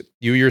folks,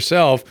 you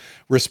yourself,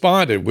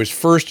 responded, was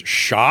first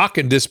shock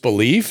and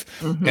disbelief,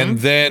 and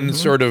then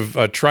sort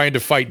of trying to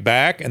fight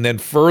back, and then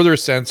further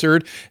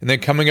censored, and then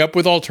coming up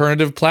with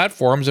alternative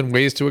platforms and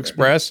ways to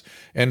express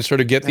and sort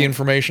of get the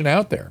information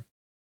out there.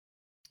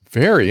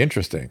 Very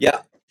interesting. Yeah.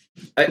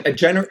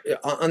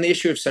 On the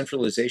issue of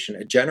centralization,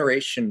 a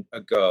generation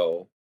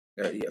ago,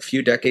 a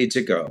few decades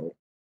ago,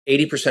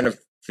 80% of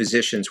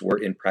physicians were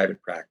in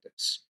private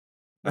practice.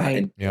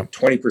 And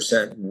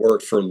 20%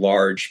 worked for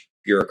large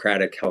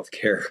bureaucratic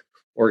healthcare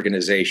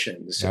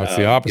organizations. Now it's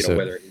the opposite.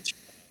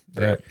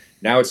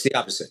 Now it's the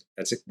opposite.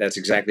 That's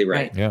exactly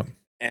right. Yeah.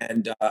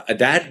 And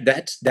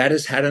that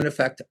has had an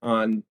effect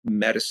on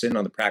medicine,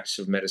 on the practice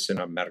of medicine,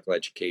 on medical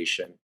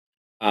education.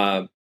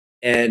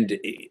 And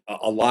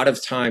a lot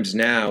of times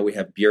now we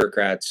have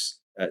bureaucrats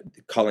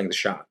calling the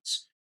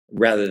shots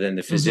rather than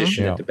the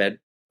physician at the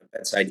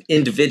bedside,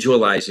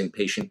 individualizing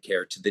patient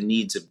care to the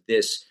needs of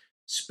this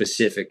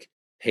specific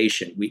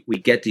patient. We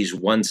get these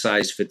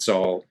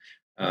one-size-fits-all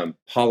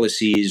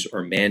policies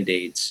or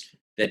mandates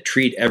that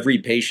treat every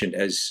patient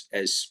as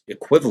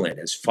equivalent,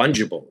 as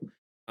fungible,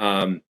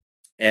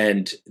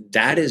 and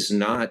that is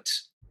not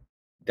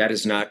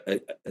a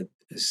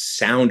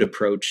sound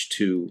approach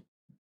to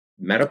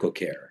medical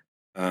care.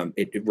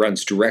 It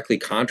runs directly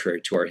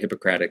contrary to our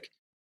Hippocratic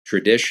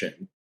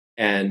tradition,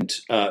 and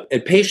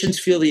patients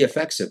feel the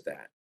effects of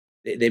that.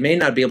 They may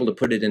not be able to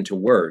put it into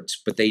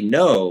words, but they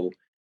know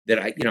that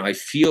I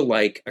feel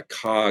like a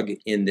cog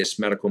in this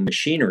medical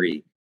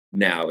machinery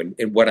now, and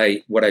what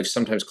I've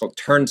sometimes called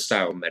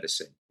turnstile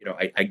medicine.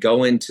 I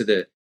go into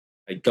the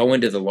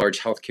large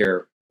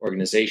healthcare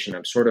organization.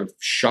 I'm sort of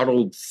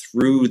shuttled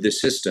through the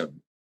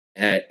system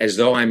as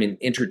though I'm an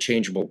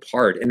interchangeable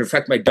part. And in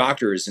fact, my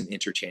doctor is an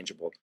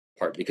interchangeable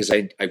part because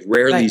I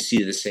rarely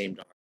see the same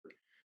doctor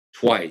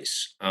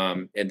twice.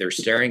 And they're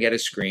staring at a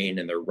screen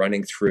and they're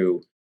running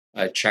through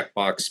a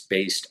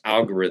checkbox-based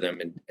algorithm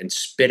and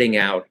spitting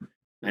out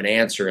an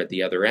answer at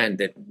the other end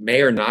that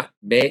may or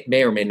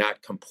may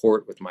not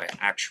comport with my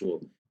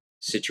actual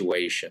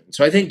situation.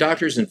 So I think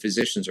doctors and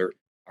physicians are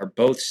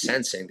both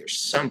sensing there's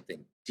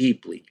something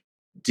deeply,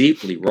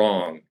 deeply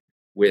wrong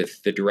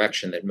with the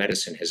direction that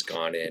medicine has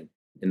gone in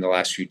the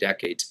last few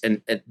decades.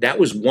 And that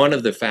was one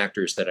of the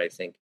factors that I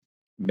think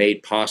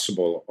made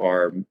possible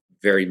our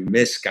very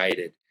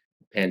misguided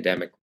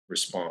pandemic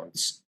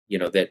response,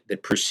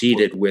 that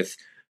proceeded with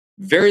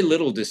very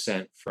little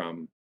dissent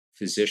from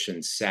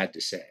physicians, sad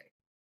to say.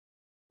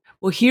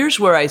 Well, here's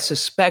where I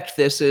suspect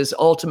this is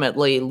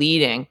ultimately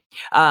leading.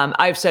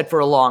 I've said for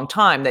a long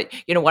time that,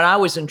 when I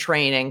was in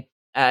training,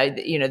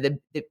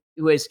 it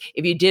was,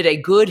 if you did a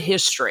good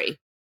history,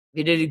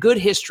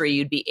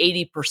 you'd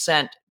be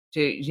 80%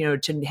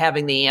 to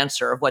having the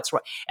answer of what's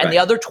right. And Right. the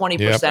other 20%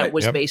 Yep,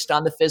 was yep. based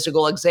on the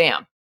physical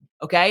exam.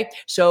 Okay.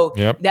 So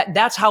Yep.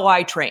 that's how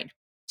I trained.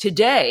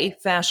 Today,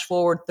 fast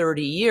forward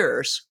 30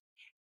 years,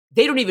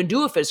 they don't even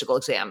do a physical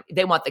exam.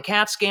 They want the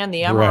CAT scan,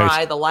 the MRI,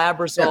 Right. the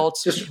lab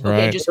results. just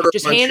Right. Just order a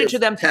bunch hand it of to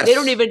them. tests They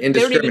don't even just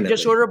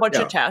indiscriminately. order a bunch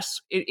Yeah. of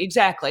tests.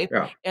 Exactly.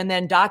 Yeah. And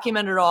then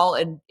document it all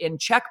in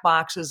check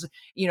boxes.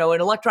 An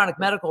electronic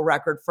medical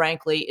record,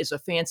 frankly, is a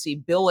fancy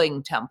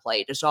billing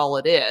template, is all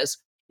it is,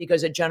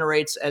 because it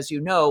generates, as you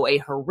know, a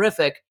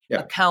horrific Yeah.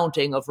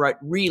 accounting of what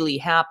really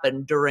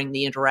happened during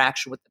the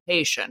interaction with the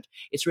patient.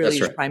 It's really That's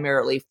just right.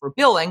 primarily for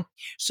billing.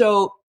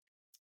 So,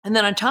 and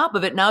then on top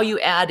of it, now you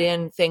add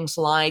in things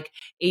like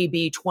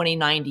AB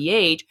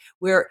 2098,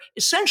 where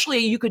essentially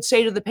you could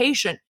say to the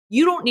patient,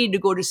 you don't need to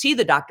go to see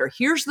the doctor.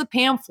 Here's the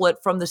pamphlet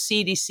from the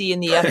CDC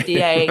and the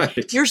FDA.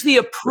 Right. Here's the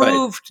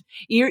approved.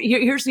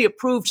 Here's the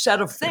approved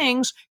set of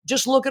things.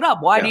 Just look it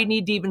up. Why do Yeah. you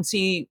need to even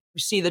see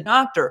the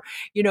doctor?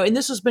 And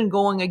this has been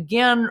going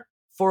again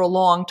for a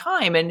long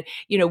time. And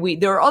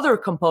there are other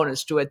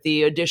components to it.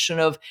 The addition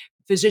of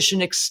physician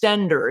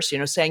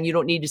extenders, saying you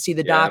don't need to see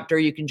the Yeah. doctor,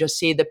 you can just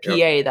see the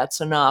PA, that's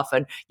enough.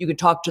 And you can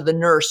talk to the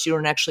nurse, you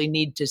don't actually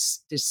need to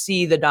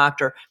see the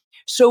doctor.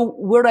 So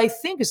what I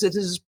think is that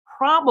this is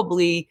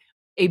probably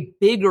a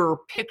bigger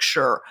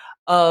picture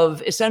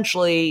of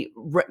essentially,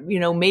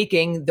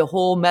 making the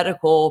whole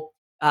medical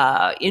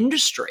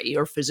industry,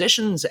 or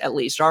physicians at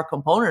least, our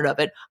component of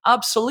it,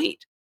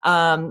 obsolete.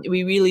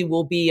 We really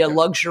will be a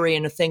luxury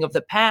and a thing of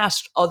the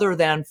past, other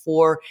than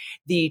for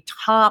the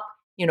top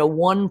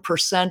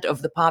 1%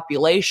 of the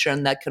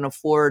population that can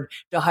afford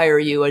to hire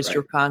you as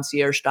your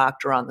concierge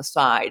doctor on the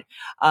side.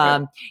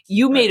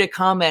 You made a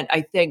comment,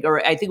 I think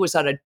it was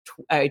on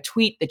a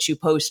tweet that you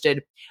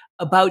posted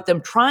about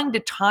them trying to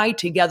tie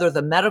together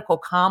the medical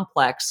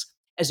complex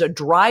as a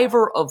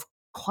driver of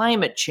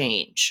climate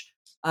change.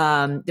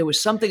 There was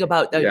something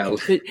about that.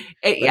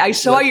 Yeah. I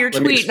saw your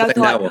Let me tweet and I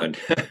explain thought,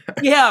 that one.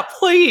 yeah,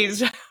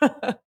 please.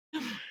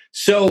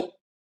 So,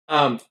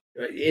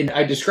 and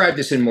I describe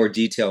this in more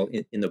detail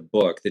in the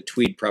book. The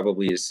tweet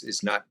probably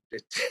is not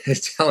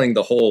telling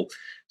the whole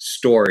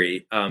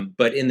story,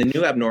 but in the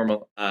New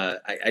Abnormal,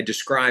 I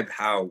describe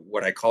how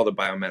what I call the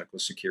biomedical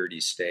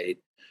security state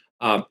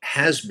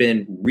has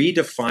been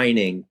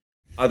redefining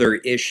other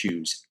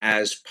issues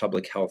as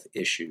public health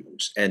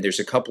issues. And there's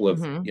a couple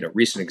of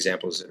recent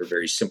examples that are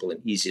very simple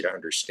and easy to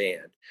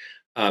understand.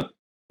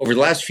 Over the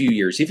last few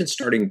years, even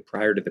starting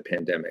prior to the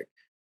pandemic,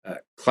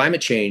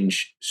 climate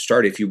change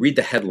started. If you read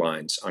the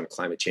headlines on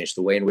climate change,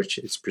 the way in which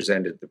it's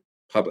presented to the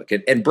public,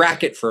 and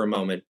bracket for a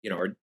moment,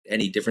 or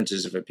any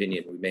differences of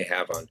opinion we may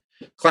have on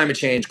climate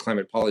change,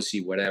 climate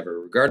policy, whatever,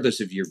 regardless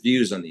of your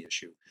views on the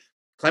issue,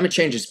 climate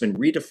change has been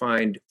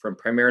redefined from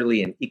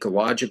primarily an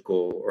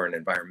ecological or an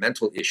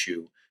environmental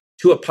issue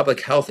to a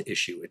public health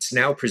issue. It's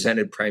now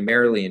presented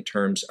primarily in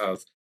terms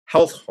of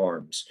health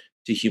harms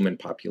to human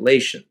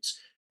populations.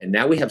 And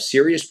now we have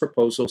serious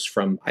proposals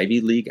from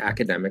Ivy League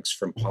academics,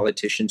 from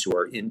politicians who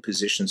are in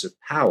positions of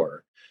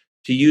power,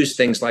 to use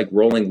things like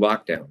rolling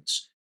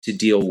lockdowns to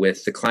deal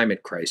with the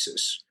climate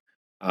crisis,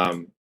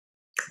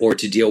 or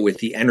to deal with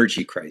the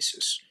energy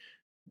crisis.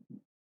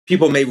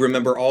 People may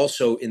remember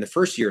also in the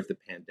first year of the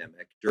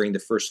pandemic, during the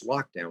first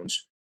lockdowns,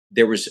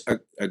 there was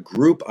a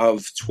group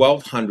of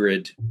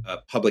 1,200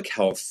 public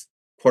health,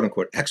 quote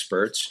unquote,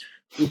 experts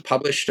who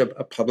published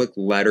a public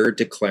letter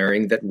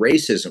declaring that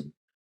racism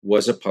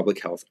was a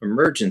public health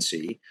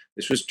emergency.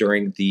 This was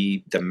during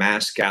the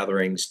mass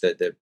gatherings,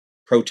 the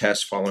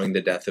protests following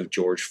the death of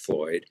George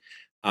Floyd,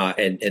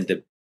 and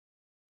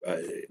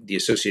the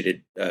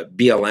associated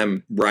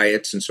BLM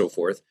riots and so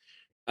forth.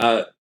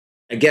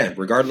 Again,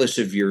 regardless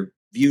of your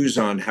views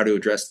on how to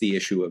address the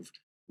issue of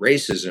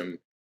racism,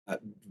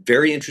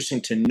 very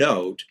interesting to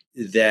note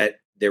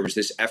that there was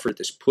this effort,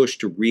 this push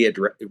to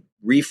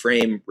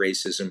reframe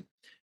racism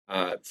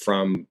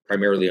from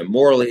primarily a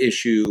moral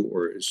issue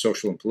or a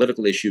social and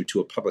political issue to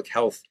a public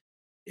health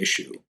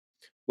issue.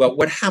 Well,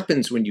 what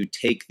happens when you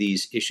take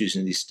these issues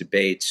and these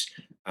debates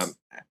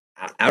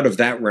out of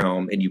that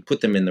realm and you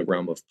put them in the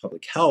realm of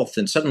public health,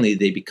 and suddenly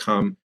they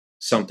become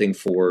something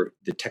for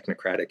the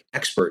technocratic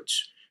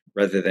experts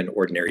rather than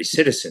ordinary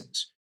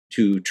citizens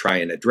to try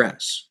and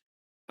address.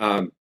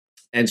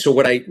 And so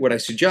what I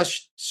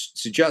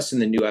suggest in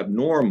the New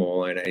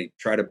Abnormal, and I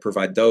try to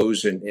provide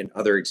those and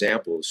other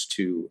examples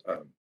to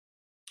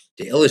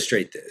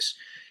illustrate this,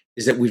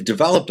 is that we've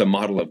developed a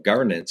model of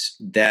governance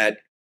that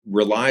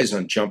relies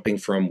on jumping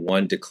from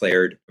one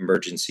declared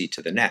emergency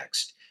to the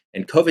next.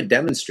 And COVID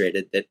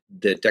demonstrated that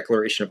the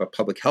declaration of a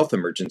public health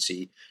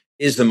emergency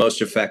is the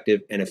most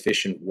effective and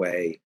efficient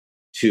way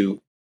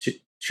to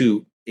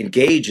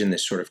engage in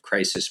this sort of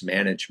crisis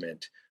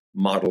management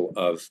model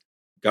of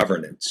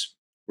governance.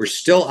 We're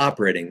still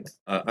operating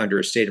under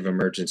a state of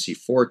emergency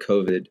for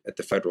COVID at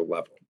the federal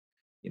level.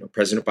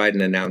 President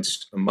Biden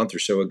announced a month or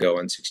so ago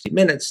on 60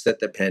 Minutes that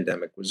the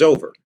pandemic was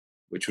over,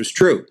 which was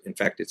true. In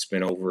fact, it's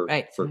been over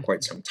for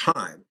quite some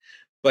time.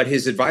 But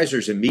his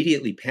advisors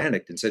immediately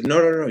panicked and said,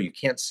 no, you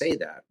can't say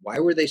that. Why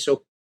were they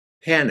so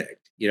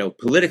panicked?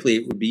 Politically,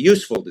 it would be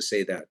useful to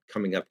say that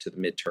coming up to the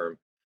midterm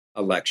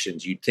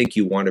elections. You'd think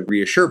you want to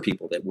reassure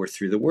people that we're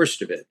through the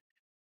worst of it.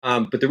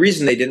 But the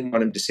reason they didn't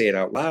want him to say it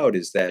out loud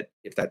is that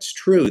if that's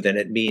true, then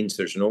it means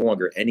there's no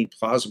longer any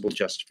plausible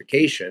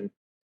justification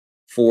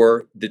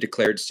for the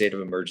declared state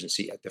of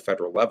emergency at the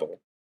federal level.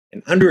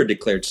 And under a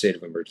declared state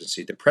of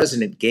emergency, the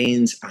president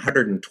gains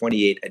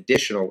 128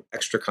 additional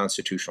extra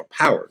constitutional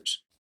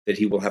powers that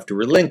he will have to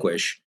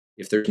relinquish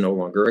if there's no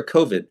longer a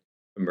COVID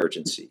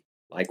emergency.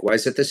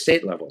 Likewise, at the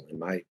state level, in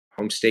my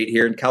home state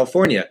here in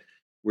California,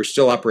 we're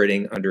still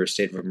operating under a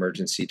state of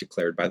emergency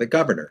declared by the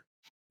governor.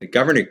 The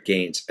governor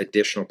gains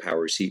additional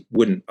powers he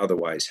wouldn't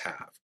otherwise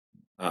have.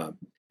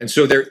 And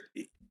so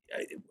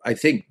I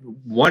think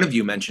one of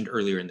you mentioned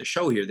earlier in the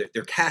show here that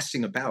they're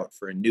casting about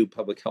for a new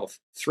public health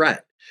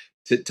threat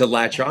to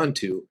latch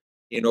onto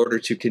in order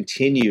to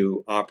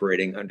continue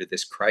operating under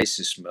this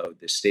crisis mode,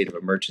 this state of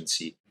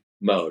emergency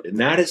mode. And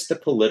that is the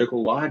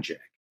political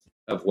logic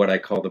of what I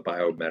call the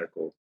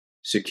biomedical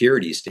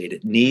security state.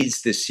 It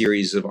needs this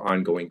series of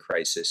ongoing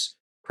crises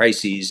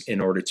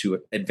in order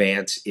to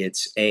advance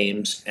its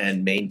aims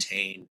and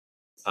maintain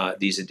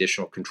these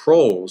additional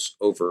controls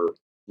over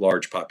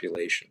large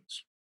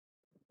populations.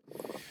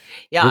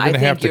 Yeah, we're going to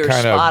have to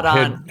kind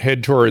of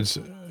head towards.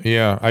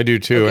 Yeah, I do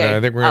too, okay. And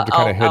I think we're going to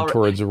have to kind of head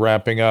towards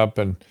wrapping up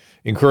and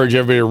encourage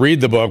everybody to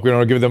read the book. We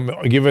don't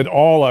give it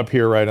all up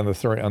here right on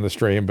the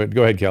stream, but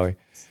go ahead, Kelly.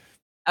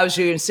 I was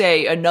going to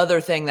say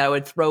another thing that I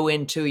would throw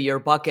into your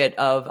bucket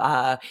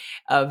of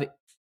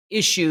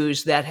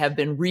issues that have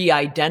been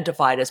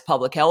re-identified as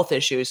public health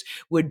issues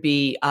would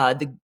be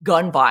the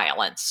gun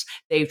violence.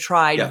 They've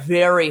tried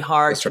very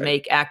hard to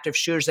make active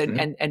shooters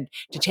and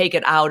to take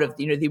it out of,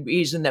 the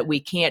reason that we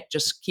can't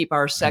just keep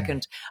our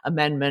Second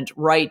Amendment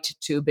right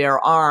to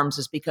bear arms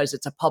is because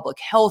it's a public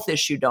health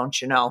issue,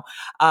 don't you know?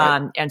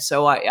 And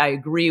so I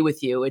agree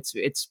with you.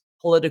 It's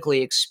politically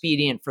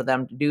expedient for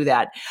them to do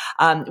that.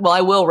 Well,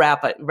 I will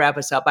wrap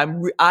us up.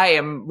 I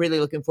am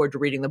really looking forward to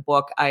reading the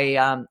book.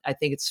 I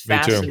think it's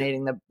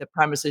fascinating, the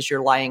premises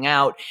you're laying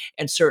out.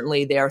 And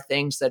certainly there are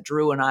things that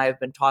Drew and I have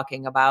been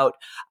talking about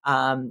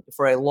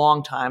for a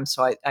long time.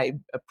 So I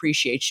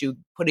appreciate you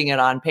putting it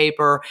on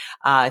paper.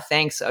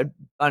 Thanks a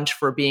bunch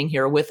for being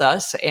here with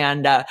us.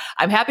 And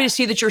I'm happy to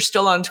see that you're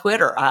still on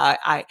Twitter.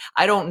 I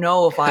don't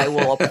know if I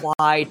will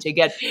apply to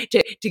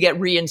get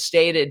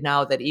reinstated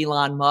now that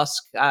Elon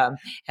Musk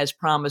has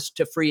promised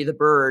to free the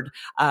bird.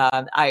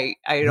 I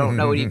don't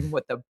know even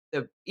what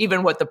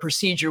the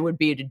procedure would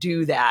be to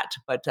do that,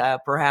 but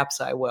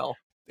perhaps I will.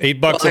 $8 a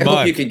month. I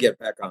hope you can get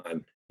back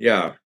on.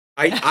 Yeah,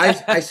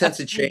 I sense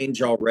a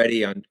change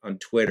already on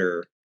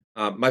Twitter.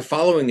 My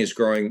following is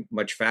growing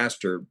much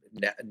faster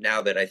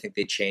now that I think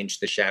they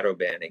changed the shadow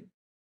banning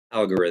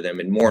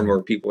algorithm, and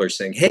more people are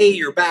saying, "Hey,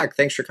 you're back.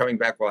 Thanks for coming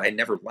back." Well, I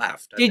never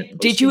left.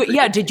 Did you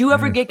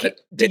ever get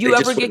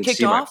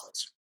kicked off?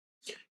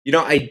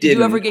 I didn't. Did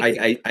you ever get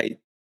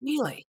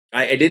really?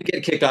 I did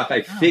get kicked off.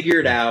 I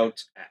figured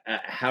out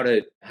how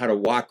to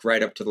walk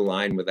right up to the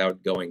line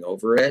without going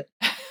over it,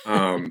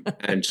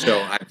 and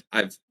so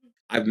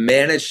I've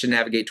managed to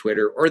navigate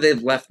Twitter, or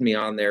they've left me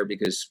on there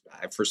because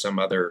for some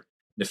other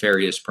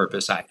nefarious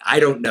purpose. I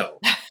don't know,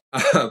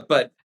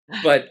 but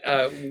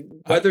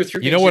whether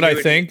through what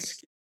I think.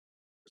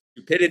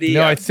 Stupidity.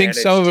 No, I think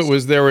some of it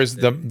was there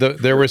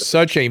was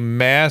such a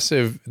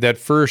massive, that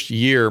first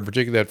year,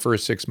 particularly that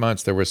first 6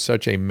 months, there was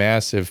such a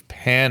massive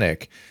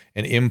panic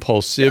and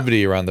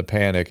impulsivity around the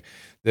panic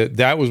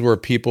that was where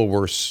people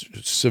were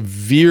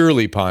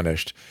severely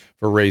punished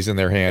for raising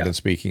their hand and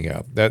speaking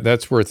up.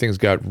 That's where things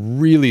got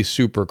really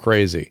super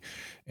crazy.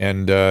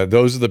 And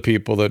those are the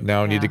people that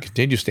now need to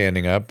continue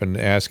standing up and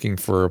asking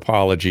for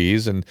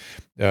apologies and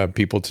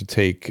people to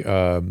take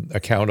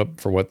account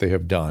for what they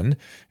have done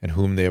and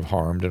whom they have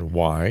harmed and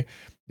why.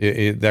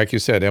 Like you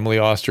said, Emily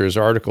Oster's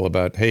article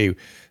about, hey,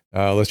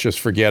 let's just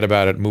forget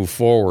about it, move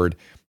forward.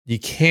 You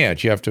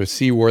can't. You have to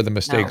see where the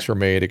mistakes were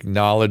made,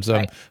 acknowledge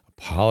them,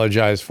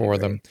 apologize for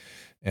them.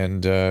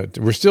 And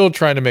we're still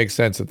trying to make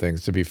sense of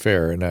things, to be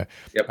fair. And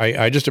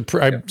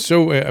I'm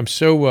so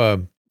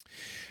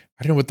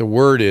I don't know what the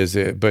word is,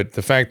 but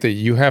the fact that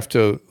you have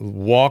to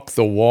walk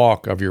the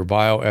walk of your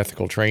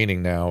bioethical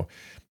training now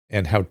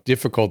and how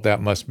difficult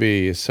that must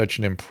be is such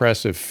an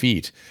impressive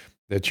feat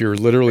that you're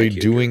literally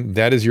doing.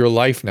 That is your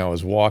life now,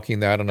 is walking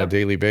that on a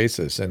daily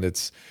basis. And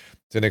it's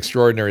an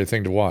extraordinary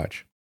thing to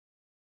watch.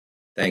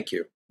 Thank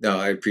you. No,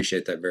 I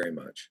appreciate that very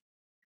much.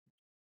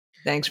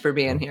 Thanks for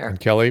being here. And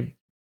Kelly?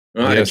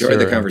 I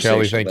enjoyed the conversation.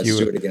 Kelly, thank you.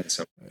 Let's do it again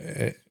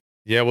sometime.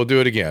 Yeah, we'll do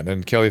it again.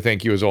 And Kelly,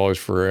 thank you as always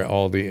for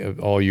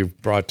all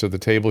you've brought to the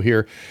table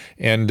here.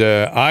 And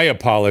I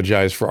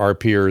apologize for our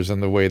peers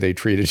and the way they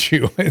treated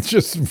you. It's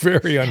just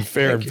very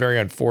unfair and very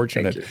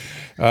unfortunate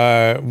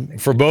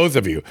for both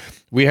of you.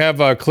 We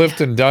have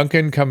Clifton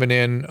Duncan coming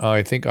in,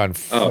 I think, on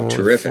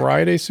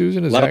Friday,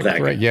 Susan. Is that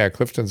correct? Yeah,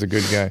 Clifton's a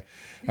good guy.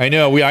 I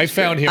know. I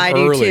found him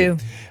early. Do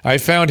too. I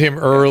found him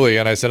early,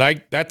 and I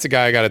said, "That's the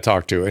guy I got to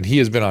talk to." And he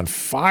has been on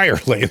fire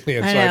lately,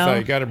 and so I thought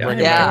you got to bring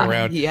him back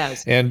around.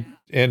 Yes.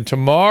 And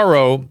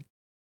tomorrow,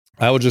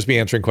 I will just be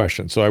answering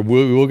questions. So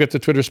we will get to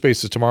Twitter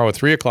Spaces tomorrow at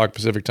 3:00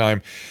 Pacific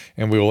time,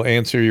 and we will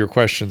answer your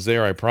questions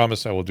there. I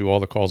promise I will do all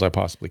the calls I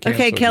possibly can.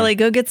 Okay, so Kelly,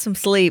 go get some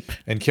sleep.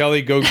 And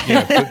Kelly, go. If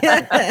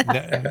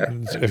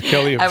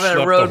Kelly has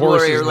slept the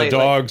horses and the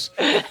dogs,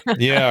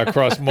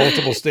 across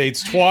multiple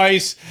states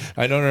twice.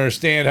 I don't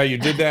understand how you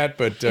did that,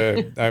 but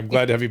I'm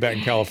glad to have you back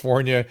in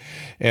California.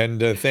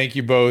 And thank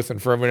you both.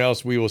 And for everyone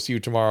else, we will see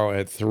you tomorrow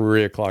at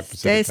 3:00 Pacific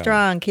Stay time.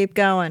 strong. Keep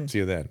going. See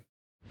you then.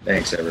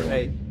 Thanks, everyone.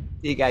 Right.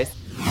 See you guys.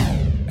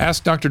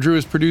 Ask Dr. Drew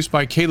is produced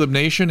by Caleb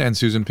Nation and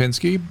Susan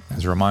Pinsky.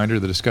 As a reminder,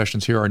 the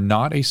discussions here are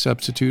not a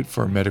substitute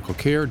for medical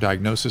care,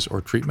 diagnosis, or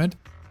treatment.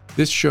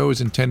 This show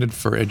is intended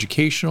for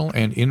educational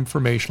and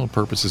informational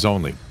purposes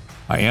only.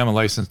 I am a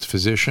licensed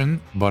physician,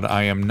 but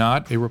I am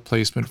not a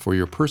replacement for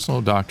your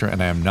personal doctor,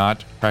 and I am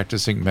not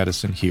practicing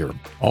medicine here.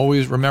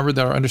 Always remember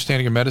that our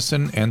understanding of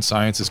medicine and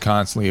science is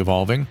constantly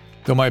evolving.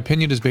 Though my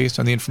opinion is based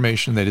on the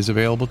information that is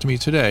available to me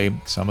today,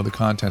 some of the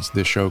contents of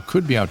this show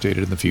could be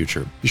outdated in the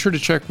future. Be sure to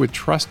check with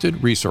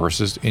trusted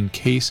resources in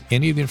case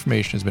any of the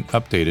information has been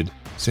updated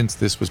since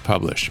this was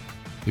published.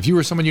 If you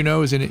or someone you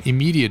know is in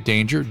immediate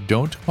danger,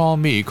 don't call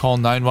me, call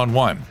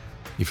 911.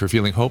 If you're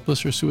feeling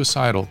hopeless or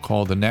suicidal,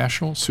 call the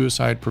National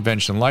Suicide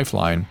Prevention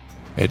Lifeline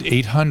at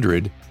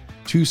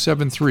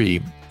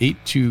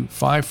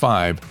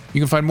 800-273-8255.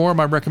 You can find more of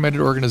my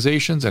recommended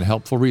organizations and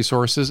helpful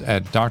resources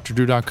at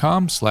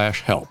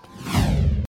drdrew.com/help.